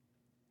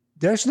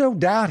there's no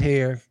doubt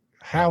here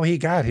how he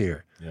got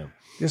here. Yeah.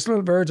 This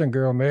little virgin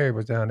girl, Mary,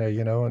 was down there,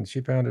 and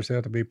she found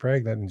herself to be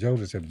pregnant. And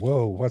Joseph said,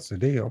 whoa, what's the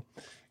deal?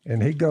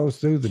 And he goes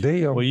through the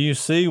deal. Well, you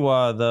see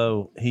why,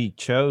 though, he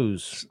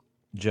chose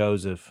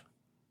Joseph,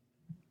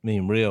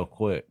 real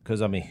quick.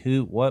 Because,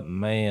 what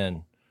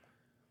man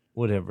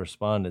would have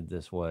responded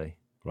this way?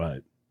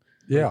 Right.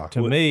 Yeah.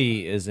 To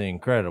me is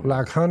incredible.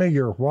 Like, honey,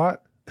 you're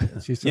what?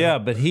 She said. Yeah,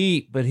 but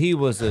he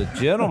was a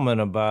gentleman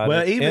about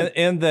it. Even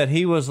in that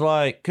he was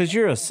like, because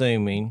you're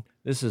assuming,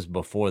 this is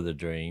before the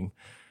dream,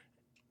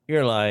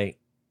 you're like,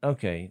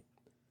 okay,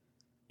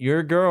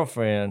 your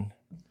girlfriend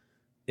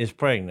is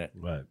pregnant,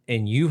 right,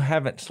 and you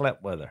haven't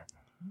slept with her.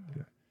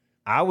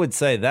 I would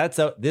say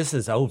this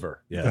is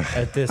over. Yeah.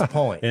 At this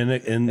point. and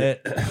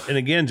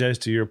again, Jase,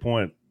 to your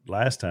point,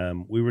 last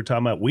time we were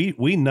talking about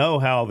we know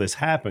how all this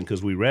happened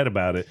because we read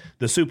about it,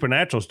 the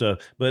supernatural stuff.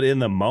 But in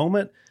the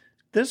moment,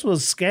 this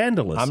was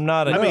scandalous. I'm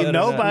not.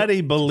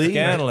 Nobody believed.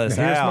 Scandalous.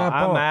 Here's How? my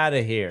point. I'm out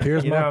of here.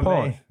 Here's my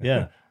point.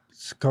 Yeah,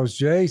 because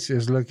Jase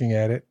is looking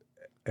at it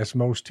as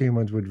most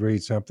humans would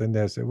read something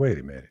that said, "Wait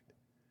a minute,"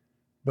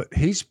 but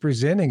he's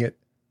presenting it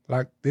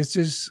like this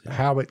is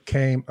how it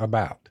came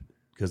about.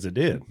 Because it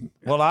did.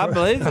 Well, I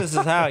believe this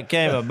is how it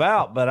came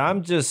about, but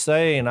I'm just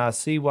saying I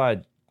see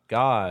why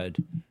God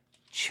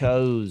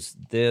chose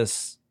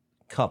this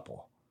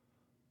couple.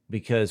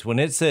 Because when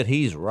it said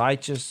he's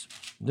righteous,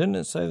 didn't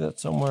it say that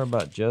somewhere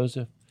about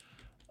Joseph?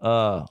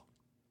 It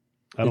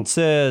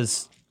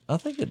says, I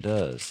think it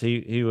does.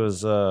 He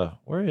was,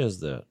 where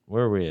is that?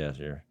 Where are we at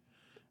here?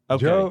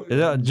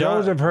 Okay.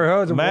 Joseph, her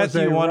husband,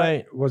 Matthew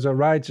was a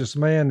righteous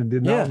man and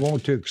did not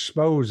want to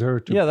expose her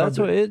to that's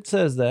what it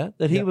says,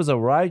 that he was a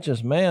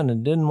righteous man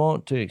and didn't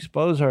want to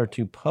expose her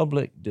to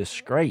public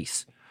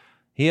disgrace.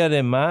 He had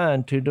in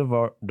mind to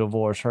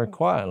divorce her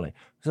quietly.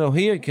 So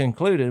he had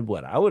concluded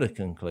what I would have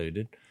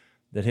concluded,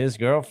 that his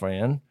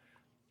girlfriend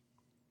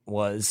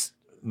was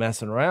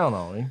messing around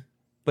on him.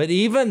 But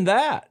even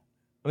that,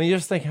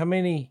 just think how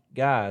many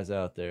guys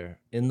out there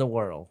in the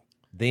world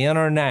then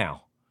or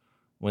now,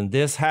 when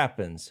this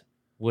happens,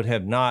 would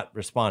have not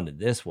responded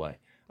this way.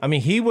 I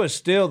mean, he was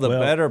still the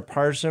better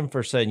person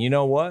for saying, you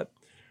know what?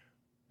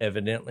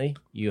 Evidently,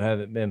 you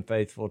haven't been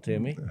faithful to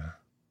me.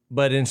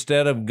 But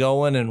instead of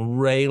going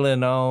and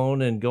railing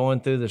on and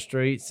going through the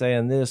streets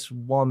saying this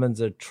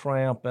woman's a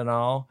tramp and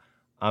all,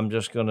 I'm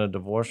just going to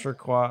divorce her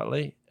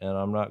quietly, and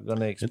I'm not going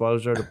to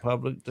expose her to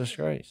public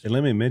disgrace. And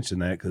let me mention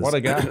that because What a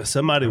guy.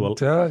 somebody will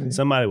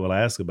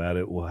ask about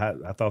it. Well,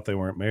 I thought they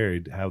weren't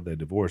married. How they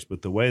divorced?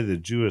 But the way the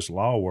Jewish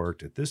law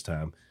worked at this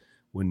time,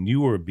 when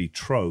you were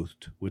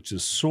betrothed, which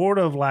is sort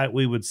of like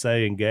we would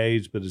say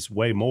engaged, but it's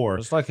way more.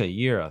 It's like a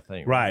year, I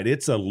think. Right.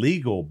 It's a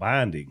legal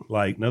binding.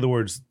 Like, in other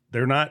words,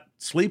 they're not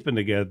sleeping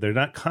together. They're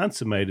not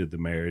consummated the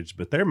marriage,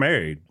 but they're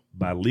married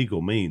by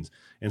legal means.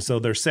 And so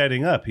they're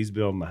setting up. He's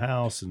building the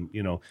house, and,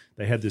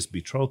 they had this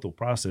betrothal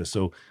process.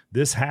 So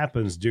this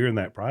happens during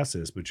that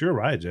process. But you're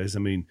right, Jase. I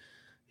mean,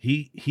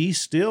 he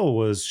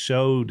still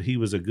showed he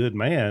was a good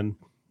man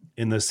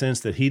in the sense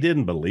that he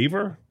didn't believe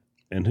her.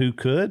 And who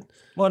could?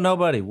 Well,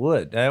 nobody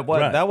would. That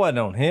wasn't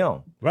on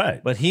him.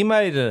 Right. But he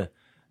made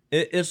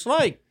it's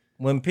like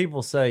when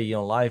people say,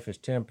 life is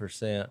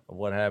 10% of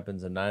what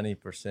happens and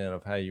 90%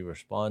 of how you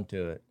respond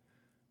to it.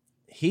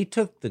 He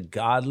took the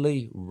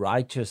godly,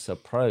 righteous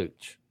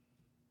approach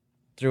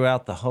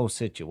throughout the whole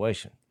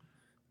situation.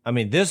 I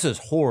mean, this is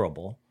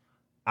horrible.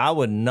 I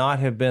would not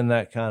have been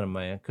that kind of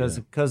man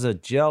because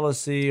of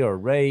jealousy or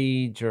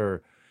rage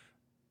or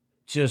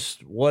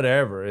just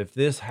whatever. If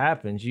this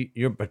happens,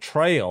 you're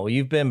betrayal.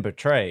 You've been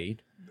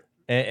betrayed.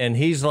 And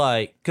he's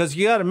like, because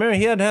you got to remember,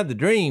 he hadn't had the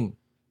dream.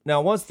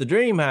 Now, once the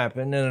dream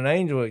happened and an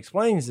angel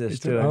explains this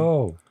to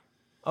him.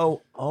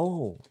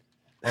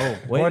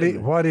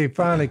 What he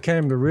finally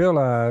came to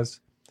realize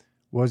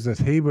was that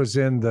he was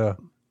in the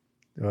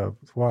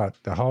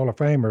Hall of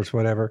Famers,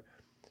 whatever.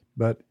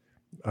 But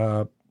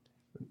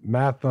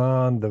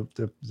Mathon,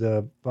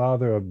 the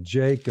father of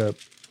Jacob,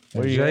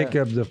 and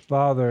Jacob, the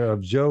father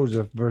of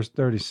Joseph, verse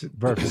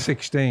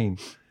 16,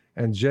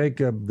 and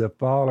Jacob, the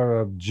father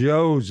of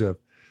Joseph.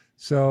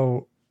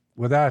 So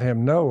without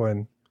him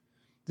knowing,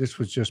 this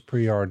was just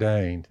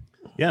preordained.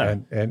 Yeah.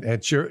 And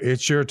it's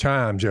your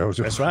time,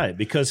 Joseph. That's right,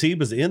 because he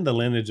was in the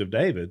lineage of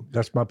David.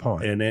 That's my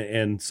point.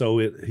 And so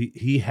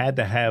he had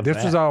to have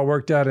this was all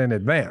worked out in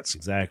advance.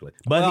 Exactly.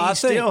 But he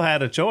still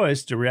had a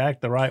choice to react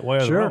the right way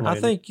or the wrong way.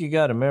 I think you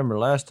got to remember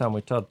last time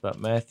we talked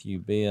about Matthew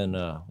being,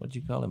 what'd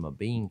you call him, a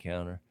bean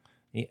counter?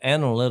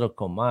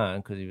 Analytical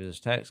mind because he was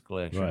a tax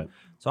collector. Right.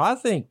 So I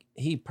think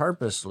he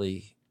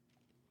purposely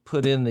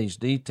put in these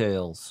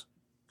details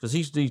because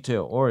he's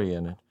detail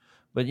oriented.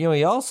 But,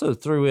 he also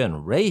threw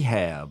in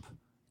Rahab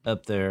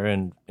up there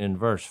in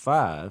verse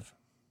 5,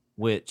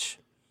 which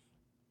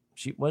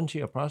wasn't she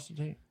a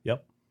prostitute?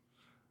 Yep.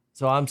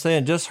 So I'm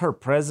saying just her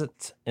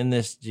presence in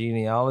this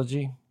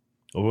genealogy.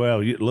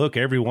 Well, look,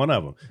 every one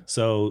of them.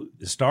 So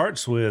it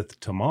starts with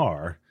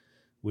Tamar,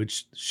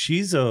 which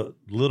she's a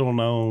little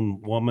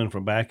known woman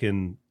from back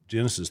in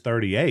Genesis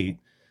 38.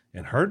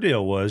 And her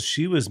deal was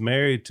she was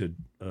married to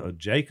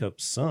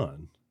Jacob's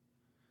son.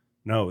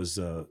 No, was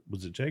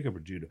it Jacob or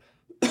Judah?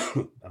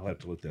 I'll have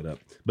to look that up.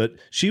 But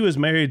she was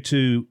married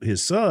to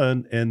his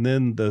son, and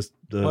then it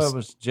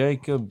was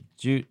Jacob.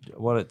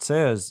 What it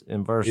says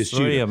in verse 3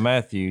 Judah. of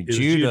Matthew, It's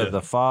Judah,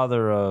 the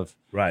father of.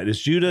 Right, it's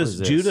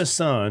Judah's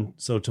son.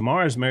 So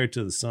Tamar is married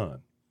to the son,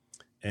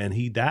 and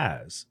he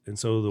dies. And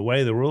so the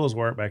way the rules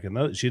work back in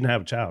those, she didn't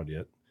have a child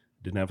yet,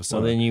 didn't have a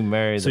son. Well, then you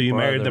married.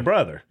 Married the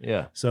brother.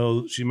 Yeah.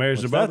 So she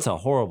marries the brother. That's a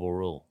horrible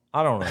rule.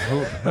 I don't know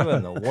who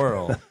in the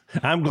world.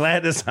 I'm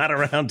glad it's not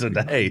around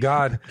today.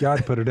 God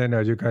put it in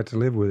there. You got to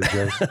live with it,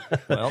 Jase.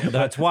 Well,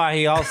 that's why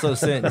he also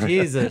sent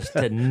Jesus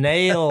to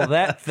nail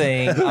that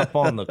thing up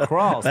on the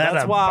cross.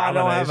 That's why I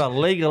don't have a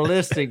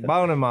legalistic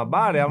bone in my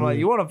body. I'm like,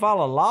 you want to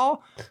follow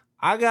law?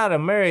 I got to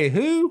marry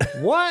who?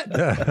 What?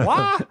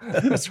 Why?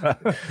 That's right.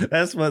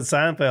 That's what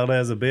Seinfeld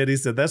has a bit. He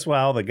said that's why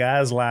all the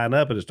guys line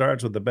up and it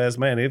starts with the best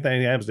man.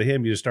 Anything happens to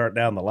him, you just start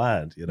down the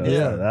line.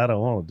 Yeah. I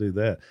don't want to do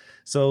that.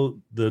 So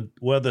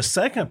the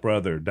second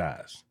brother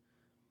dies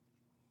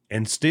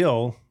and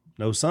still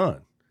no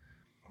son.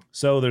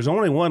 So there's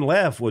only one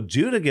left. Well,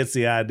 Judah gets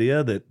the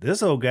idea that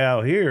this old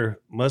gal here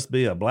must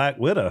be a black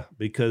widow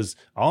because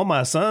all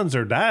my sons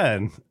are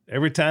dying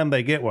every time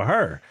they get with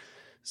her.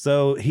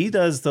 So he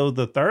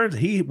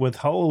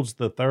withholds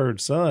the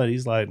third son.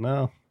 He's like,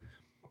 no.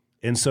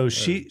 And so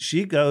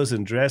she goes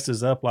and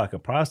dresses up like a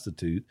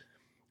prostitute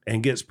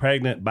and gets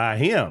pregnant by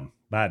him,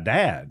 by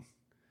dad.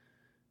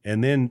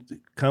 And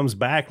then comes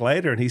back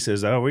later and he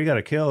says, oh, we got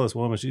to kill this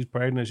woman. She's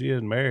pregnant. She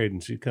isn't married.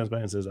 And she comes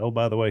back and says, oh,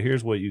 by the way,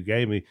 here's what you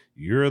gave me.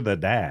 You're the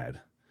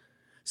dad.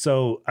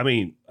 So, I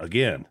mean,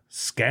 again,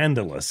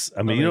 scandalous.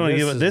 I mean,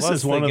 this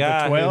is one of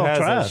the 12 has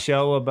tribes. A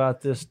show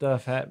about this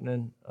stuff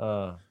happening.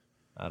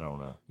 I don't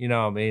know.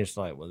 It's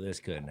like, well,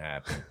 this couldn't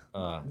happen.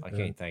 I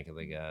can't think of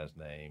the guy's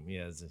name.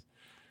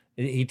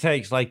 He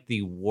takes like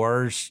the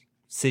worst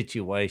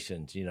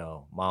situations.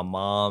 My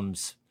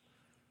mom's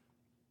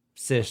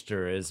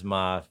sister is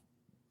my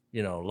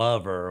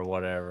lover or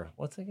whatever.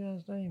 What's the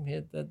guy's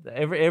name?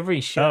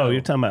 Every show. Oh,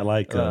 you're talking about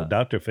like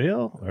Dr.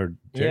 Phil or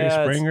Jerry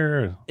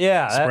Springer?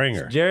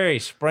 Springer. Jerry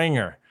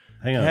Springer.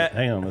 Hang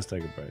on. Let's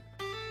take a break.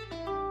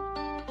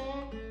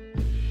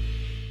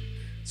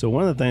 So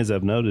one of the things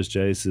I've noticed,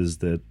 Jase, is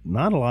that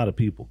not a lot of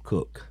people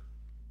cook.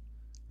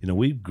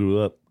 We grew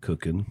up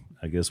cooking.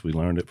 I guess we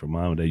learned it from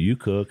mom and dad. You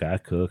cook, I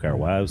cook, our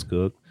wives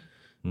cook.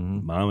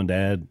 Mm-hmm. Mom and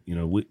dad,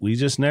 we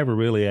just never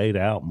really ate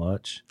out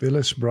much.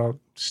 Phyllis brought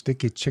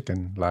sticky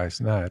chicken last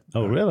night.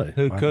 Oh, really?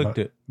 Who cooked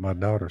it? My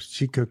daughter.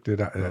 She cooked it.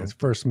 It's the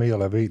first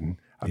meal I've eaten.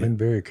 I've been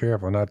very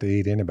careful not to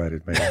eat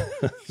anybody's meal.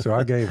 So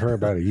I gave her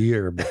about a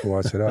year before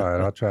I said, all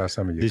right, I'll try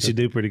some of you. Did she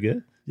do pretty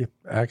good?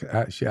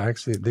 Yeah, she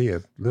actually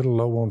did. A little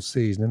low on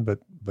seasoning, but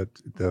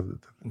the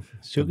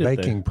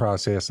baking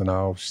process and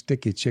all,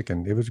 sticky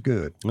chicken, it was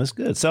good. That's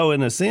good. So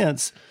in a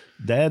sense,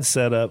 Dad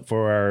set up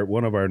for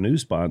one of our new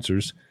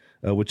sponsors,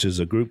 which is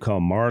a group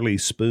called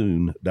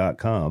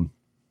MarleySpoon.com.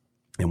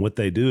 And what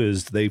they do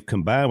is they've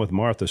combined with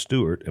Martha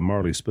Stewart and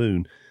Marley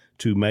Spoon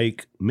to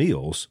make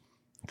meals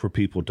for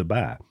people to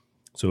buy.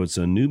 So it's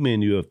a new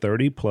menu of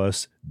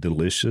 30-plus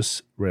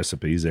delicious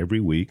recipes every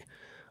week.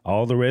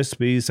 All the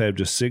recipes have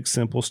just 6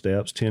 simple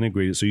steps, 10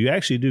 ingredients. So you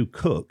actually do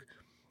cook.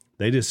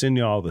 They just send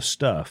you all the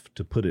stuff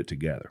to put it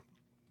together.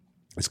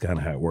 It's kind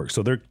of how it works.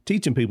 So they're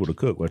teaching people to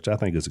cook, which I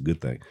think is a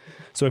good thing.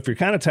 So if you're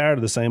kind of tired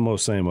of the same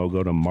old,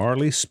 go to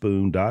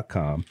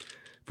MarleySpoon.com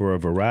for a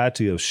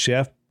variety of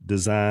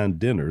chef-designed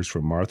dinners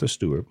from Martha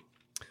Stewart.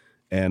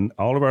 And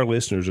all of our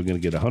listeners are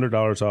going to get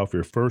 $100 off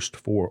your first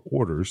 4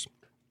 orders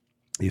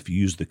if you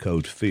use the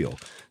code PHIL.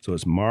 So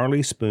it's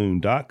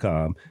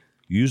MarleySpoon.com.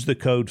 Use the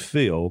code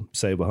PHIL,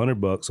 save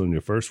 $100 on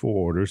your first 4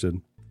 orders,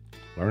 and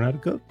learn how to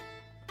cook.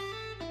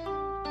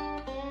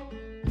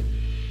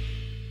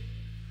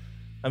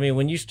 I mean,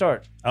 when you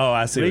start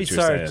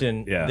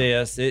researching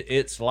this,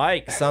 it's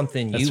like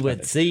something you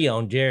would see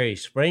on Jerry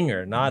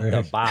Springer, not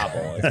the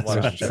Bible. Is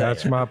what I'm saying.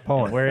 That's my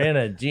point. We're in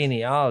a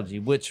genealogy,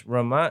 which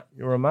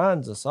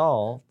reminds us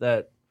all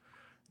that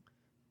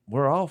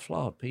we're all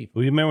flawed people.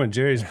 Well, you remember when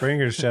Jerry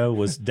Springer's show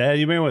was, Dad,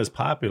 you remember when it was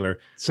popular?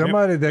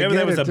 Remember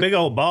there was a big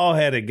old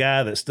bald-headed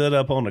guy that stood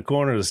up on the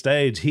corner of the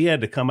stage. He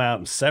had to come out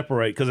and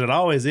separate because it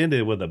always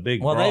ended with a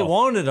big brawl. They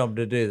wanted them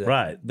to do that.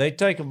 Right. They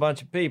take a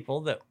bunch of people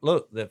that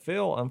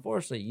feel,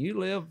 unfortunately, you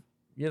live,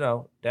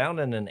 down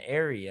in an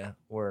area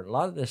where a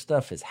lot of this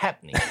stuff is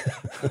happening.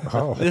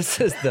 Oh.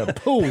 This is the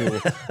pool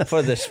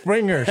for the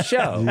Springer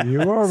show.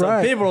 You are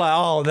right. People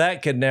are like,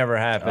 that could never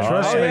happen.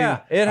 Trust me,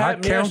 it I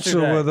happened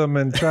counsel yesterday. with them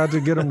and tried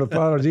to get them to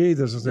follow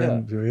Jesus,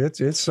 and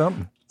it's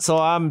something.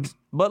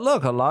 But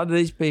look, a lot of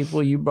these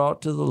people you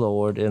brought to the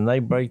Lord, and they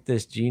break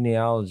this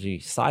genealogy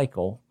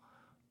cycle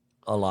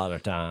a lot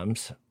of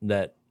times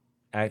that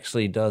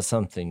actually does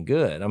something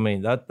good. I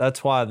mean,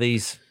 that's why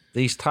these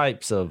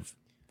types of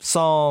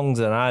songs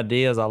and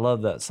ideas. I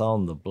love that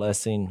song, "The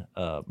Blessing"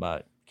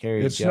 by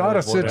Carrie. It's not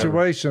a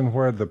situation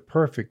where the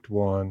perfect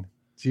one,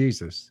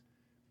 Jesus,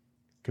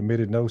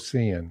 committed no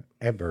sin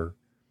ever.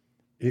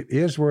 It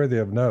is worthy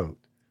of note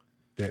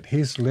that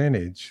his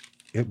lineage,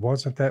 it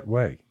wasn't that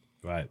way.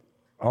 Right.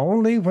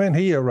 Only when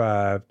he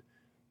arrived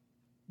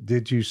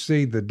did you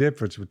see the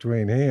difference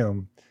between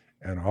him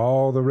and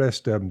all the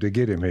rest of them to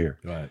get him here.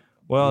 Right.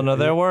 Well, no,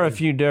 there were a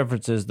few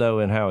differences, though,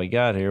 in how he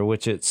got here,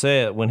 which it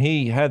said, when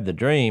he had the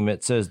dream,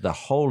 it says the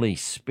Holy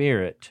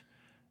Spirit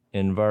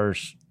in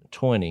verse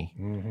 20.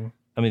 Mm-hmm.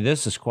 I mean,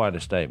 this is quite a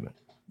statement.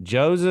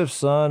 Joseph,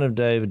 son of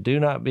David, do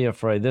not be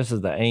afraid. This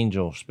is the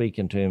angel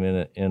speaking to him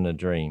in a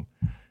dream.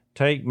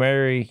 Take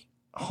Mary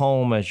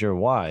home as your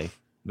wife,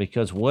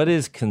 because what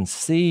is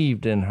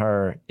conceived in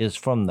her is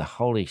from the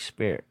Holy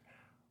Spirit,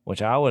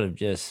 which I would have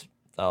just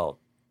thought,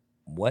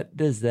 what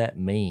does that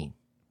mean?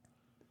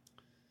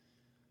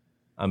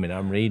 I mean,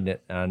 I'm reading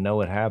it, and I know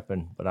it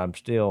happened, but I'm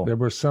still... There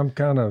was some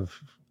kind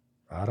of,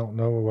 I don't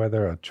know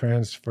whether a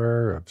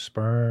transfer of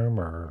sperm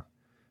or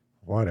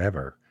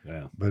whatever.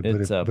 Yeah.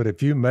 But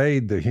if you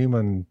made the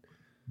human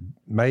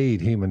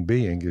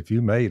being, if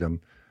you made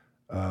them,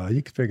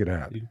 you could figure it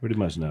out. You pretty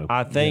much know.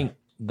 I think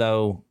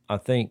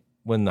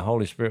when the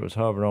Holy Spirit was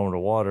hovering over the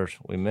waters,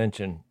 we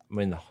mentioned, I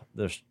mean,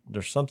 there's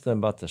something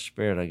about the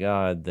Spirit of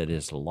God that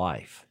is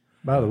life.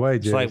 By the way,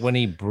 Jase, it's like when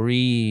he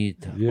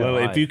breathed. Yeah. Well,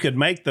 life. if you could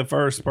make the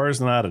first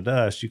person out of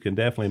dust, you can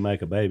definitely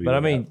make a baby. But I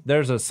mean,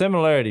 there's a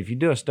similarity. If you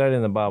do a study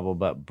in the Bible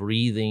about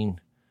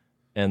breathing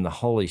and the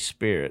Holy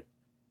Spirit,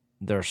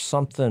 there's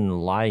something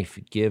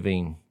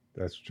life-giving.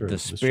 That's true. The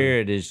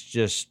Spirit is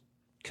just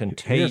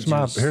contagious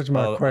here's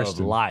my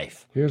question. Of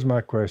life. Here's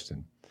my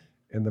question.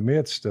 In the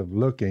midst of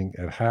looking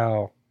at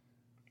how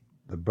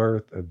the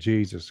birth of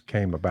Jesus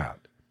came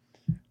about,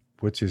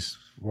 which is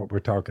what we're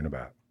talking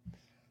about,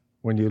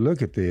 when you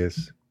look at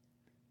this,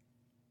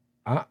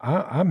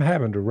 I'm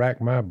having to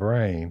rack my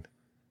brain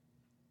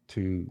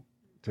to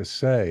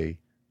say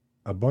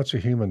a bunch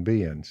of human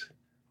beings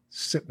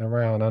sitting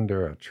around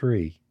under a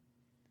tree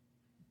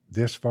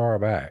this far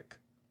back,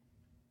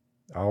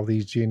 all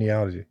these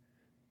genealogy,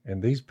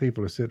 and these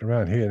people are sitting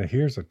around here, and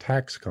here's a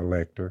tax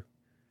collector,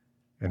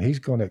 and he's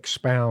going to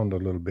expound a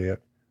little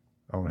bit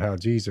on how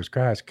Jesus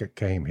Christ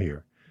came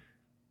here.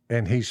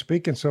 And he's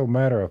speaking so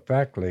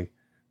matter-of-factly.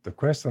 The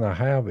question I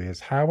have is,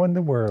 how in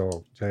the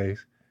world,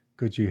 Jase,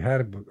 could you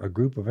have a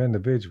group of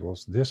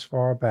individuals this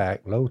far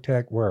back,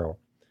 low-tech world,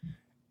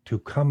 to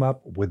come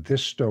up with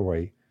this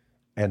story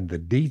and the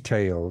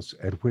details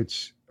at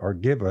which are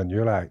given?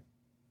 You're like,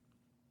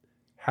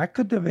 how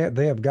could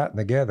they have gotten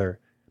together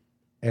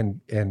and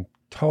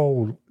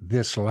told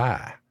this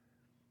lie?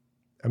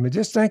 I mean,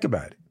 just think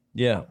about it.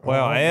 Yeah.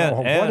 Well, and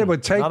what it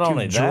would take not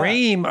only to that,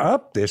 dream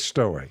up this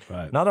story.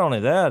 Right. Not only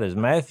that, is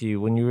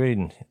Matthew, when you're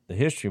reading the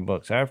history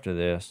books after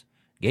this,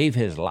 gave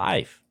his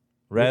life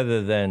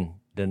rather than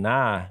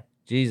deny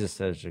Jesus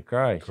as the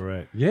Christ.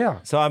 Correct. Yeah.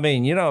 So, I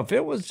mean, if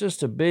it was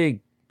just a big,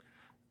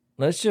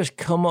 let's just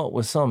come up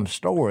with some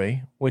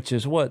story, which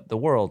is what the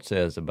world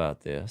says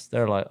about this.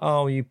 They're like,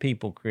 oh, you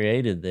people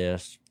created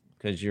this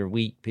because you're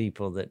weak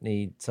people that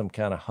need some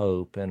kind of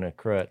hope and a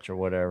crutch or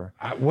whatever.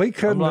 We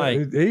couldn't,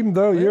 like, even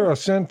though you're a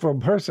sinful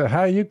person,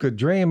 how you could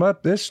dream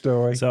up this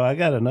story. So I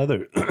got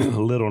another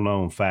little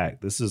known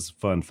fact. This is a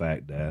fun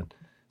fact, Dad.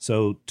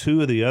 So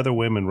two of the other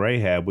women,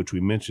 Rahab, which we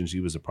mentioned,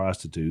 she was a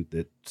prostitute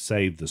that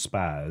saved the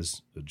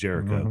spies of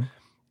Jericho,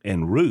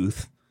 and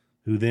Ruth,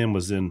 who then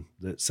was in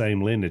that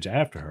same lineage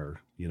after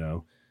her,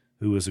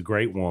 who was a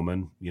great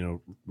woman,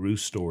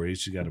 Ruth's story.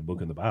 She got a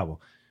book in the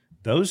Bible.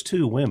 Those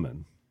two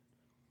women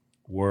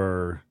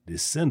were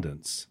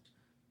descendants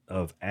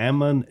of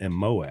Ammon and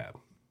Moab.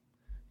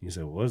 You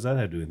say, well, what does that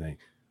have to do with anything?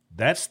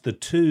 That's the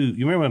two.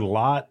 You remember when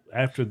Lot,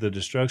 after the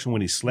destruction,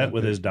 when he slept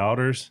with his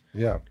daughters?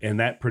 Yeah. And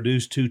that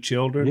produced two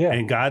children? Yeah.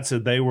 And God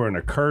said they were an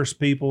accursed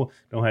people,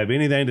 don't have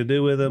anything to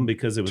do with them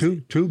because it was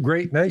two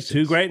great nations.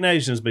 two great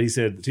nations. But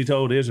he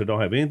told Israel,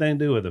 don't have anything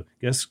to do with them.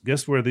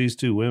 Guess where these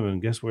two women,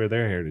 guess where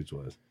their heritage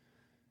was?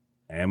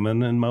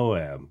 Ammon and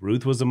Moab.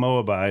 Ruth was a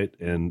Moabite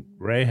and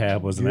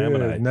Rahab was an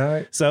Ammonite.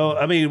 Night. So,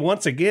 I mean,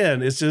 once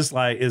again, it's just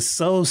like, it's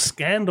so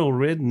scandal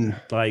ridden,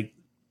 like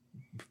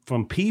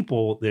from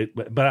people that,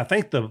 but I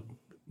think the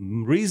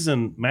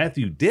reason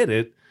Matthew did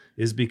it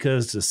is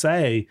because to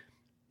say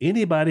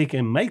anybody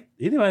can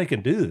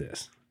do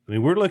this. I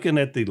mean, we're looking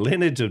at the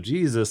lineage of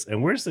Jesus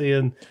and we're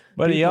seeing.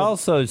 But he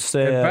also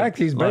said, in fact,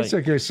 he's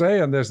basically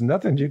saying there's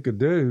nothing you could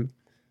do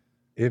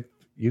if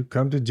you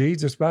come to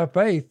Jesus by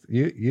faith.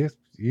 You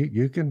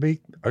can be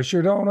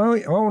ushered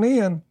on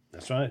in.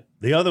 That's right.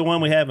 The other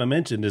one we haven't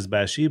mentioned is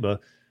Bathsheba,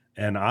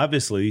 and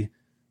obviously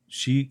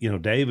she,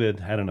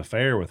 David had an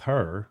affair with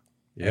her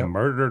and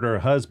murdered her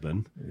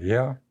husband.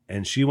 Yeah.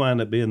 And she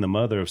wound up being the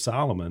mother of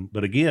Solomon.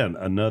 But again,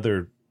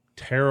 another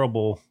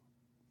terrible,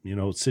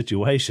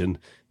 situation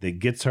that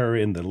gets her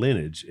in the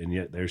lineage, and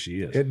yet there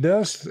she is. It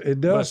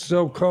does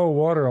sow cold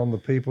water on the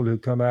people who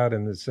come out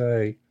and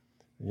say,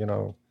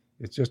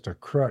 it's just a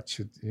crutch.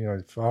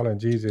 Following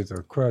Jesus is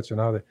a crutch and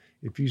all that.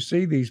 If you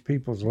see these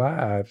people's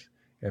lives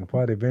and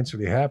what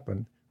eventually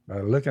happened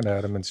by looking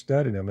at them and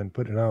studying them and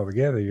putting it all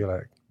together, you're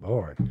like,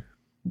 Lord,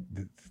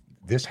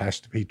 this has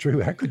to be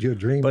true. How could you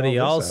dream? But he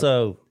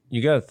also,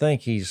 you got to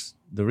think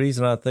the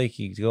reason I think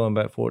he's going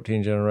back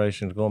 14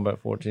 generations.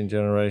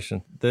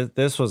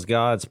 This was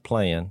God's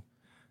plan.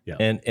 Yeah.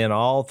 And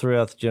all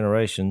throughout the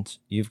generations,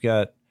 you've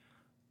got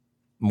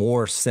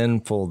more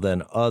sinful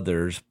than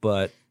others,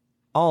 but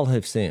all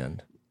have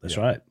sinned. That's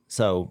right.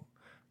 So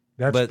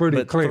that's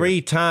pretty clear.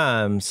 3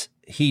 times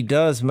he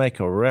does make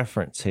a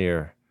reference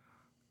here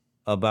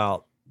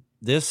about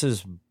this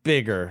is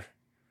bigger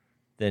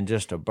than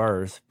just a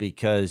birth,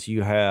 because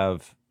you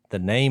have the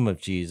name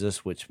of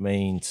Jesus, which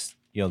means,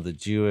 the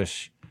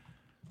Jewish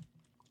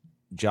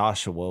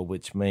Joshua,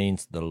 which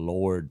means the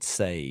Lord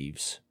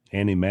saves.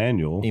 And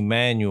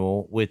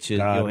Emmanuel, which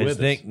is his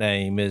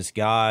nickname is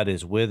God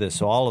is with us.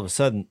 So all of a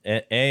sudden,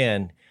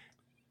 and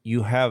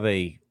you have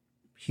a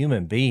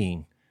human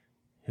being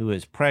who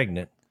is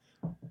pregnant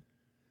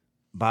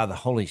by the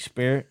Holy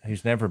Spirit,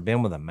 who's never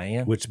been with a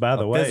man, which, by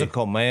the way,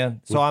 physical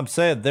man. So I'm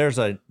saying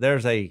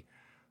that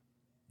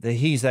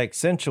he's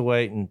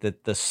accentuating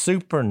that the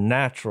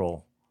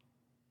supernatural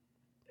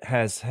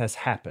has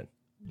happened.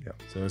 Yeah.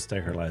 So let's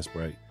take our last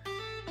break.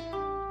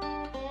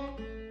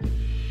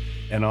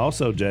 And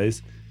also,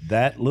 Jase,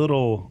 that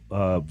little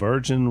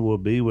virgin will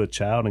be with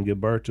child and give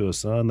birth to a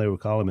son, they would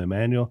call him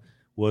Emmanuel,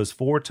 was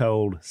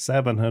foretold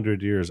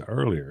 700 years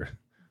earlier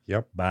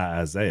by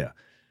Isaiah.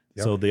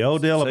 Yep. So the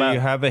old deal about...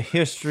 you have a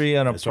history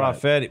and a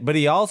prophetic... Right. But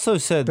he also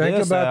said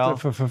think about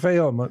the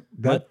fulfillment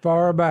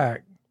far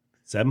back.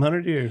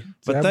 700 years.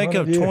 But think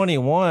of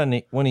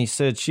 21 when he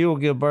said, she will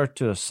give birth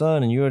to a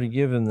son and you are to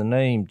give him the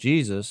name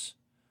Jesus,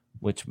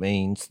 which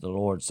means the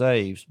Lord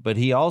saves. But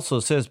he also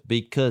says,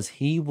 because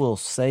he will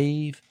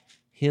save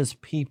his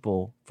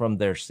people from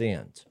their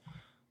sins.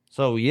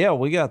 So,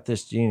 we got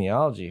this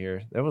genealogy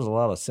here. There was a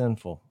lot of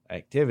sinful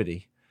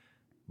activity,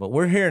 but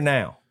we're here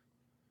now,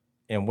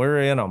 and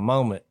we're in a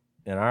moment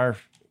in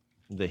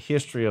the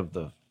history of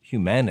the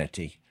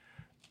humanity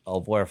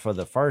of where for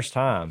the first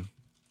time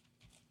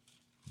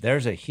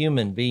there's a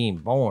human being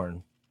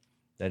born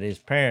that his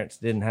parents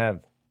didn't have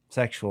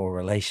sexual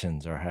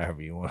relations, or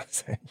however you want to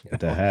say.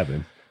 To have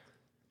him.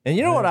 And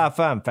you know what I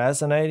find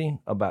fascinating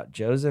about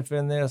Joseph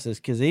in this is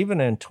because even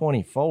in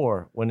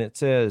 24, when it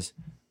says,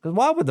 because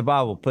why would the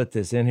Bible put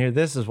this in here?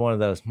 This is one of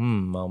those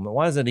moments.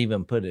 Why does it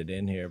even put it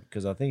in here?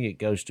 Because I think it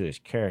goes to his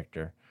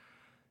character.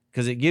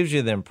 Because it gives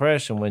you the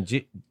impression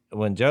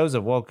when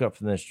Joseph woke up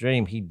from this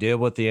dream, he did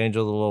what the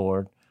angel of the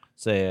Lord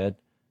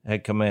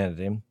had commanded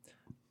him,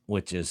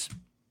 which is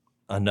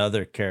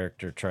another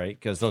character trait.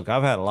 Because look,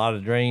 I've had a lot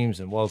of dreams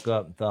and woke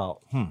up and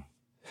thought, I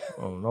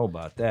don't know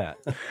about that.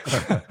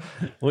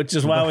 Which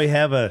is why we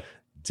have a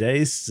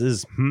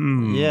Jase's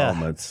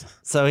moments.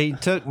 So he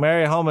took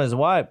Mary home as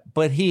wife,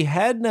 but he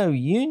had no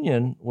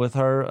union with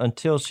her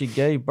until she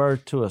gave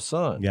birth to a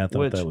son. Yeah, I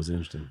thought that was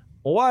interesting.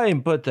 Well, why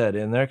didn't put that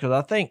in there? Because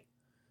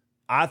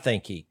I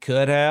think he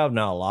could have.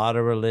 Now, a lot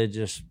of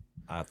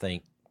I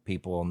think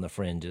people on the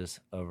fringes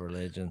of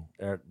religion,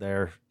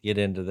 they get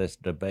into this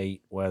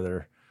debate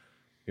whether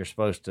you're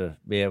supposed to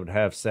be able to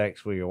have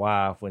sex with your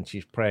wife when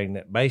she's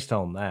pregnant based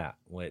on that,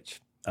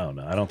 which... Oh,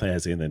 no, I don't think it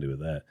has anything to do with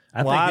that.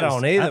 I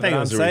don't either, but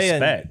I'm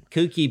saying respect.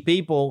 Kooky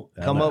people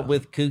come up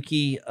with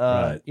kooky,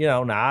 right.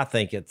 Now I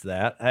think it's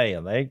that.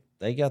 Hey,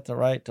 they got the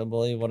right to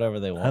believe whatever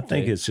they want. I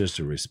think it's just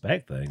a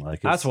respect thing.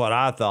 That's what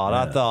I thought.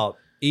 Yeah. I thought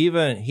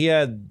even he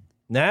had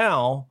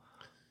now,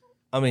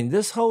 I mean,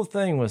 this whole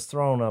thing was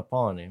thrown up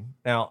on him.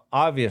 Now,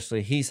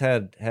 obviously, he's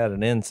had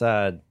an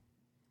inside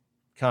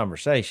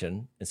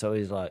conversation, and so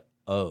he's like,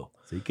 oh.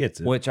 So he gets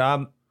it. Which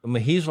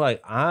he's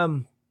like,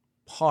 I'm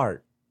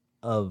part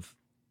of,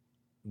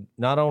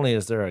 not only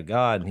is there a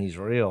God and he's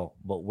real,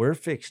 but we're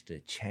fixed to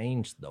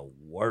change the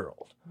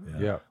world.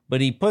 Yeah. But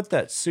he put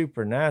that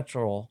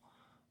supernatural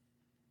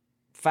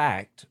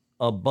fact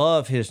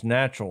above his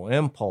natural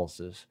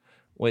impulses,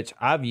 which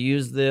I've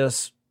used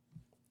this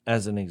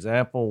as an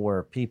example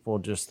where people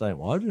just think,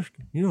 well,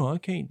 I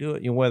can't do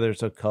it. Whether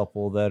it's a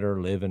couple that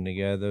are living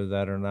together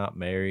that are not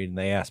married and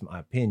they ask my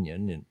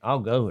opinion and I'll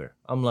go there.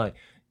 I'm like,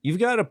 you've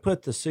got to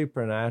put the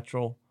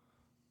supernatural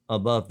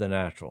above the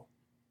natural.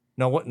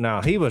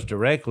 Now he was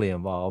directly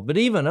involved, but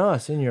even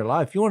us in your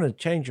life, you want to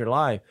change your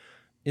life,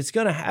 it's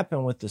going to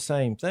happen with the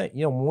same thing.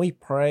 When we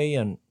pray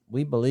and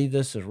we believe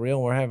this is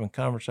real, we're having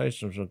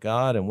conversations with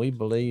God and we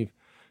believe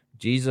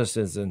Jesus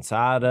is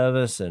inside of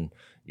us, and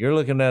you're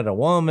looking at a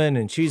woman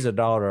and she's a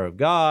daughter of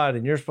God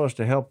and you're supposed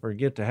to help her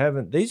get to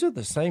heaven. These are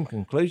the same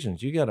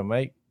conclusions you got to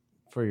make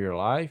for your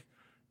life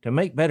to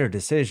make better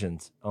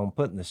decisions on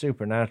putting the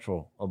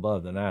supernatural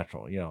above the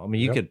natural.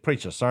 You could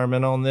preach a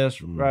sermon on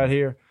this right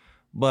here,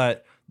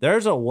 but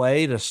there's a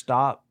way to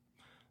stop,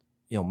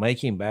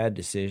 making bad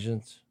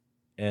decisions.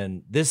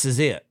 And this is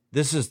it.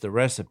 This is the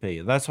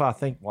recipe. That's why I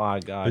think why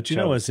God But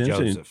chose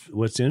Joseph.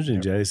 What's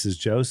interesting, Jase, is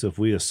Joseph,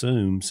 we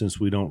assume, since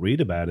we don't read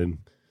about him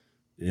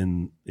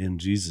in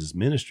Jesus'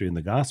 ministry in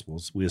the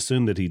Gospels, we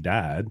assume that he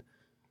died,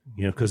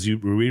 because you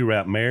read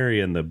about Mary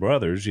and the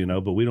brothers,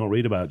 but we don't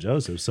read about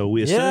Joseph. So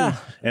we assume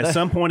at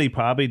some point he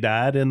probably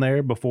died in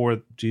there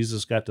before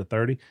Jesus got to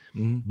 30.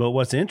 Mm-hmm. But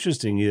what's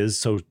interesting is,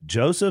 so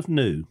Joseph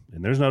knew,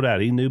 and there's no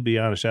doubt, he knew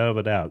beyond a shadow of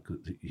a doubt.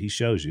 He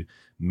shows you.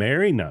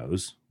 Mary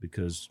knows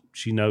because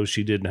she knows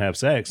she didn't have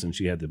sex and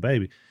she had the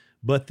baby.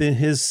 But then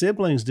his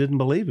siblings didn't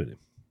believe in him.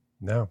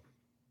 No.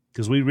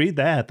 Because we read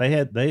that.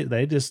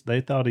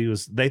 They thought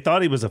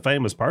he was a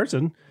famous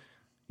person.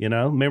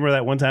 Remember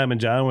that one time in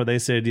John where they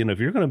said, if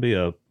you're going to be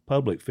a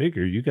public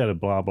figure, you got to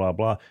blah, blah,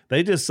 blah.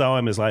 They just saw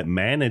him as like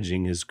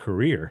managing his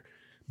career.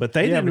 But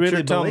they didn't really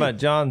you're talking about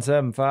John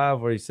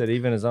 7:5 where he said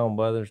even his own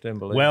brothers didn't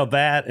believe. Well,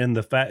 that and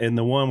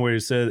the one where he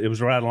said it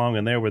was right along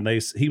in there when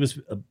he was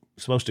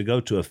supposed to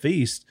go to a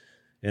feast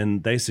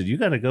and they said, you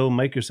got to go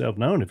make yourself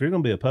known. If you're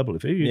going to be a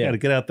public figure, you got to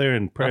get out there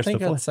and press the flag. I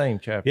think that's the same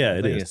chapter. Yeah,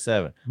 it is. It's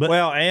 7. But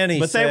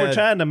they were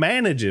trying to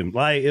manage him.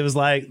 Like it was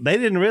like they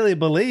didn't really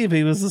believe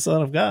he was the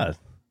Son of God.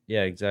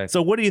 Yeah, exactly.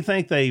 So what do you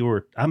think they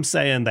were? I'm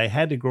saying they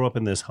had to grow up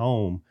in this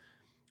home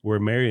where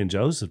Mary and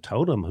Joseph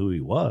told them who he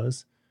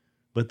was,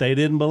 but they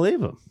didn't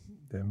believe him.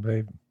 Didn't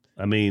believe him.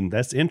 I mean,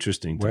 that's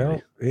interesting to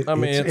me.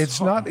 It's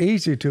not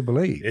easy to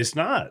believe. It's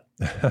not.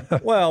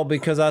 Well,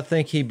 because I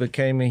think he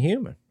became a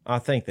human. I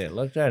think they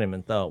looked at him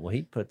and thought, well,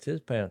 he puts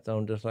his pants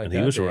on just like that. And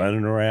he was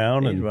running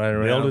around and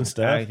building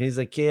stuff. He's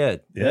a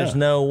kid. Yeah. There's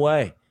no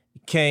way.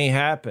 It can't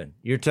happen.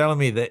 You're telling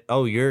me that,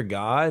 you're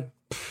God?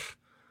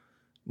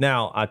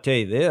 Now, I tell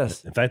you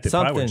this. In fact, they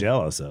probably were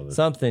jealous of it.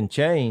 Something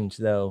changed,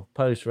 though,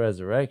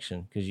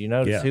 post-resurrection, because you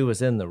notice who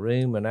was in the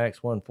room in Acts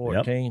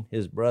 1:14? Yep.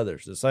 His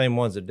brothers, the same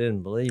ones that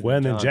didn't believe. Well,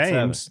 and then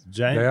James.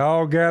 They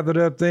all gathered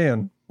up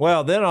then.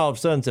 Well, then all of a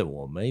sudden said,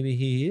 well, maybe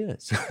he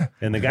is.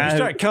 And the guy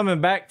start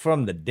coming back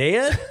from the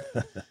dead?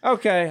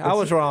 Okay, I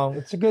was wrong.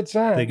 It's a good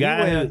sign.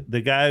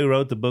 The guy who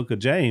wrote the book of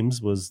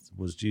James was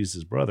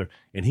Jesus' brother,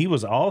 and he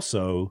was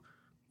also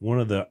one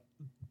of the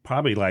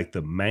probably like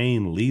the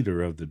main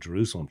leader of the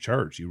Jerusalem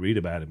church. You read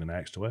about him in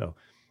Acts 12.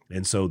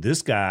 And so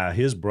this guy,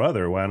 his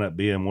brother, wound up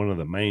being one of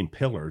the main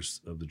pillars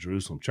of the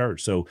Jerusalem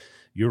church. So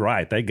you're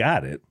right, they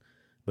got it,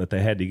 but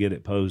they had to get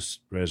it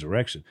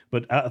post-resurrection.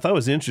 But I thought it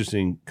was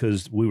interesting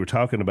because we were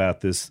talking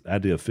about this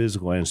idea of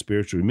physical and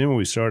spiritual. Remember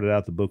we started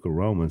out the book of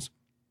Romans,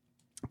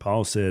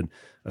 Paul said,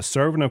 a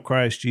servant of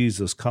Christ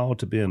Jesus, called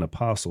to be an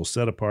apostle,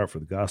 set apart for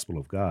the gospel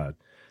of God,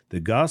 the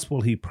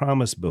gospel he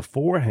promised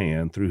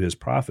beforehand through his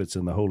prophets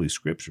in the Holy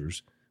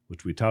Scriptures,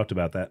 which we talked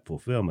about that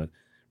fulfillment,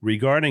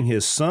 regarding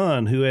his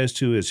son, who as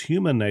to his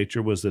human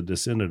nature was the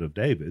descendant of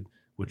David,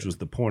 which was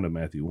the point of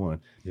Matthew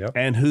 1,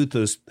 and who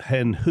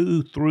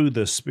through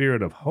the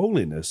Spirit of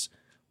holiness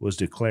was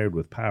declared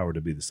with power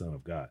to be the Son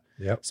of God.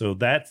 So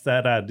that's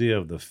that idea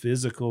of the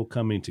physical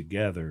coming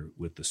together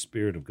with the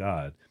Spirit of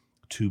God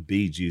to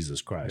be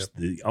Jesus Christ.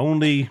 The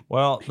only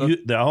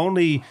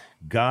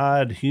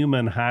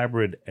God-human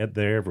hybrid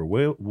there ever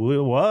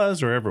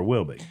was or ever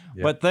will be.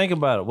 But think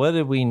about it. What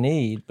did we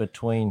need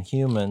between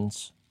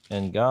humans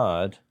and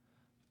God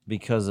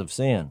because of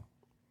sin?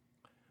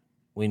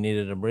 We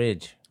needed a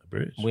bridge.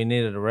 We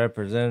needed a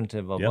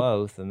representative of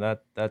both, and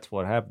that's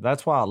what happened.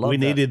 That's why I love that. We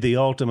needed the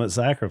ultimate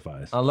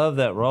sacrifice. I love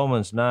that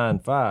Romans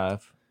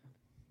 9:5,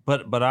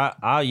 but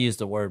I use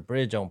the word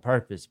bridge on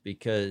purpose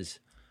because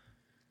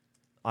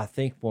I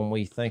think when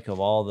we think of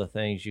all the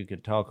things you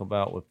could talk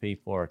about with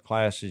people or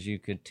classes you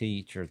could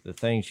teach or the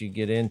things you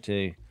get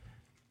into,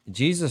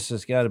 Jesus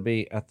has got to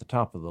be at the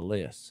top of the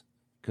list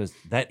because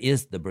that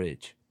is the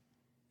bridge.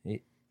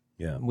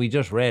 We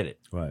just read it.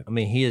 Right. I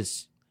mean,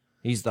 he's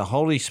the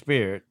Holy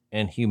Spirit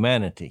and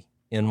humanity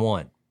in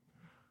one.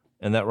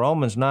 And that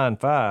Romans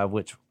 9:5,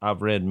 which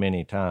I've read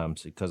many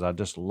times because I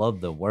just love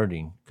the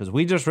wording, because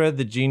we just read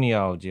the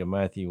genealogy of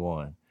Matthew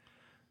 1.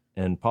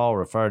 And Paul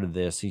referred to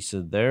this. He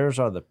said, theirs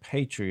are the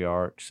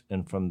patriarchs,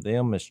 and from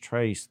them is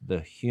traced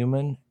the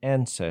human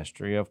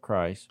ancestry of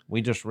Christ.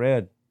 We just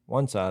read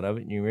one side of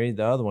it, and you read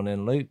the other one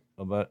in Luke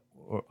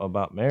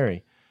about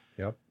Mary.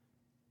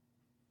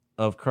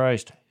 Of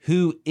Christ,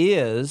 who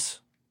is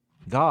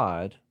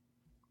God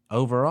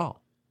over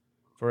all,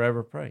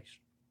 forever praised.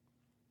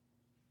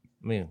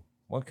 I mean,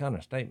 what kind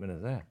of statement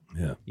is that?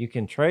 You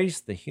can trace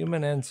the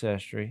human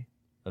ancestry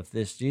of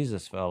this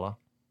Jesus fella,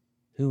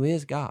 who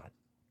is God,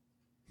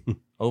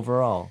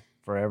 overall,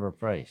 forever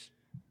praised.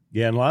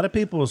 And a lot of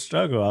people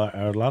struggle,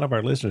 a lot of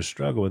our listeners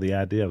struggle with the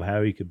idea of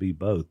how he could be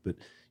both, but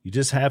you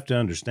just have to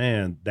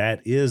understand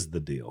that is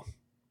the deal,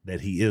 that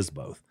he is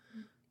both.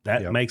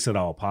 That makes it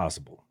all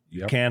possible.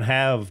 You can't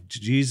have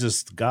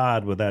Jesus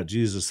God without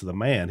Jesus the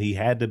man. He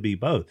had to be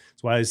both.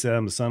 That's why he said,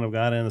 I'm the Son of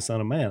God and the Son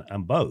of Man.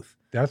 I'm both.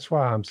 That's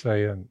why I'm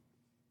saying,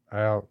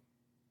 Al,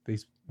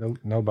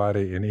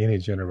 nobody in any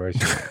generation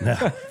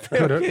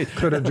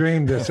could have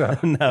dreamed this up.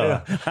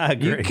 I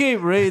agree. You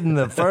keep reading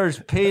the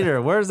First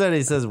Peter. Where's that?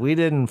 He says, we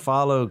didn't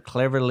follow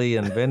cleverly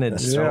invented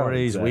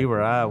stories. Exactly. We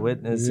were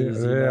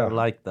eyewitnesses. You know,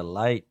 like the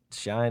light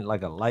shine,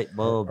 like a light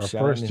bulb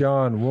shining. 1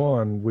 John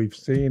 1, we've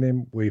seen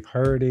him, we've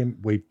heard him,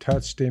 we've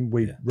touched him,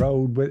 we've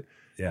rode with.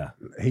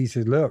 He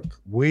said, look,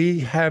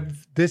 we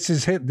have, this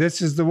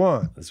is the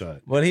one. That's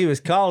right. Well, he was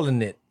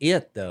calling it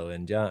though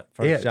in 1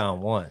 John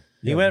 1.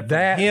 He went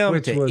from him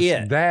to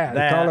it.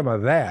 That. Call him a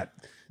that.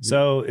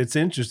 So it's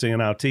interesting,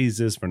 and I'll tease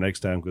this for next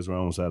time because we're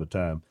almost out of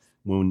time.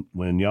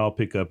 When y'all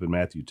pick up in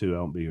Matthew 2, I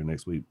won't be here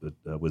next week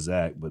but with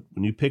Zach, but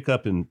when you pick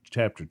up in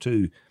chapter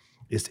 2,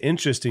 it's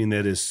interesting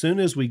that as soon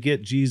as we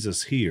get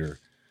Jesus here,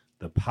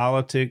 the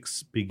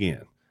politics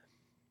begin.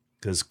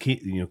 Because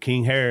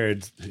King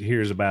Herod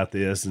hears about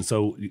this, and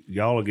so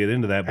y'all will get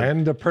into that.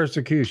 And the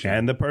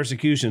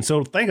persecution.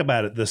 So think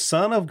about it. The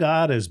Son of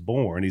God is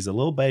born. He's a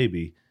little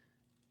baby,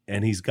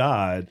 and he's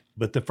God.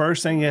 But the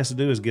first thing he has to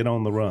do is get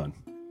on the run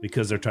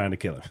because they're trying to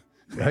kill him.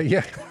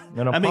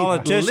 And a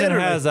politician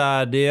has an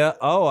idea,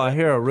 I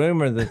hear a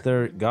rumor that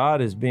their God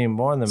is being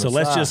born. The Messiah.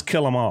 Let's just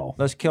kill them all.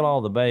 Let's kill all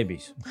the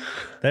babies.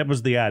 That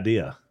was the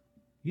idea.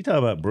 You talk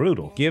about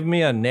brutal. Give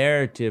me a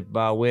narrative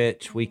by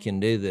which we can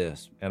do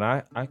this. And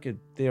I could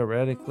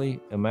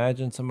theoretically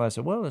imagine somebody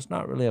said, well, it's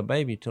not really a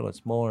baby till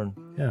it's born.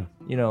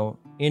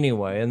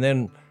 Anyway. And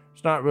then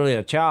it's not really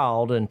a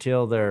child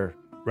until they're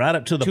right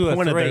up to the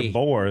point of their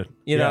born.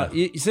 You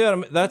see what I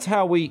mean? That's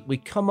how we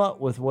come up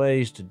with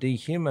ways to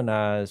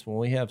dehumanize when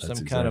we have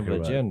some kind of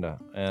agenda.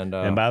 Right.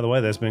 And by the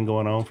way, that's been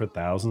going on for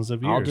thousands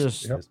of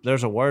years.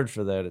 There's a word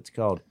for that. It's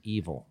called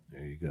evil.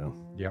 There you go.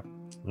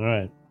 All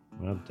right.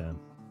 We're out of time.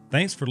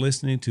 Thanks for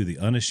listening to the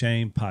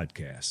Unashamed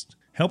Podcast.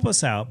 Help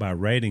us out by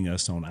rating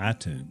us on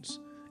iTunes.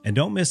 And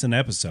don't miss an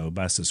episode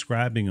by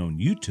subscribing on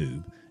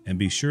YouTube, and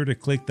be sure to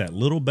click that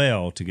little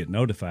bell to get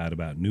notified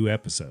about new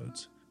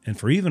episodes. And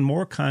for even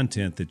more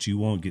content that you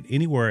won't get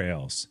anywhere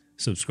else,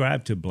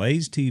 subscribe to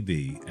Blaze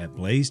TV at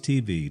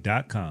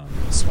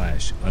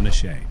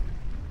blazetv.com/unashamed.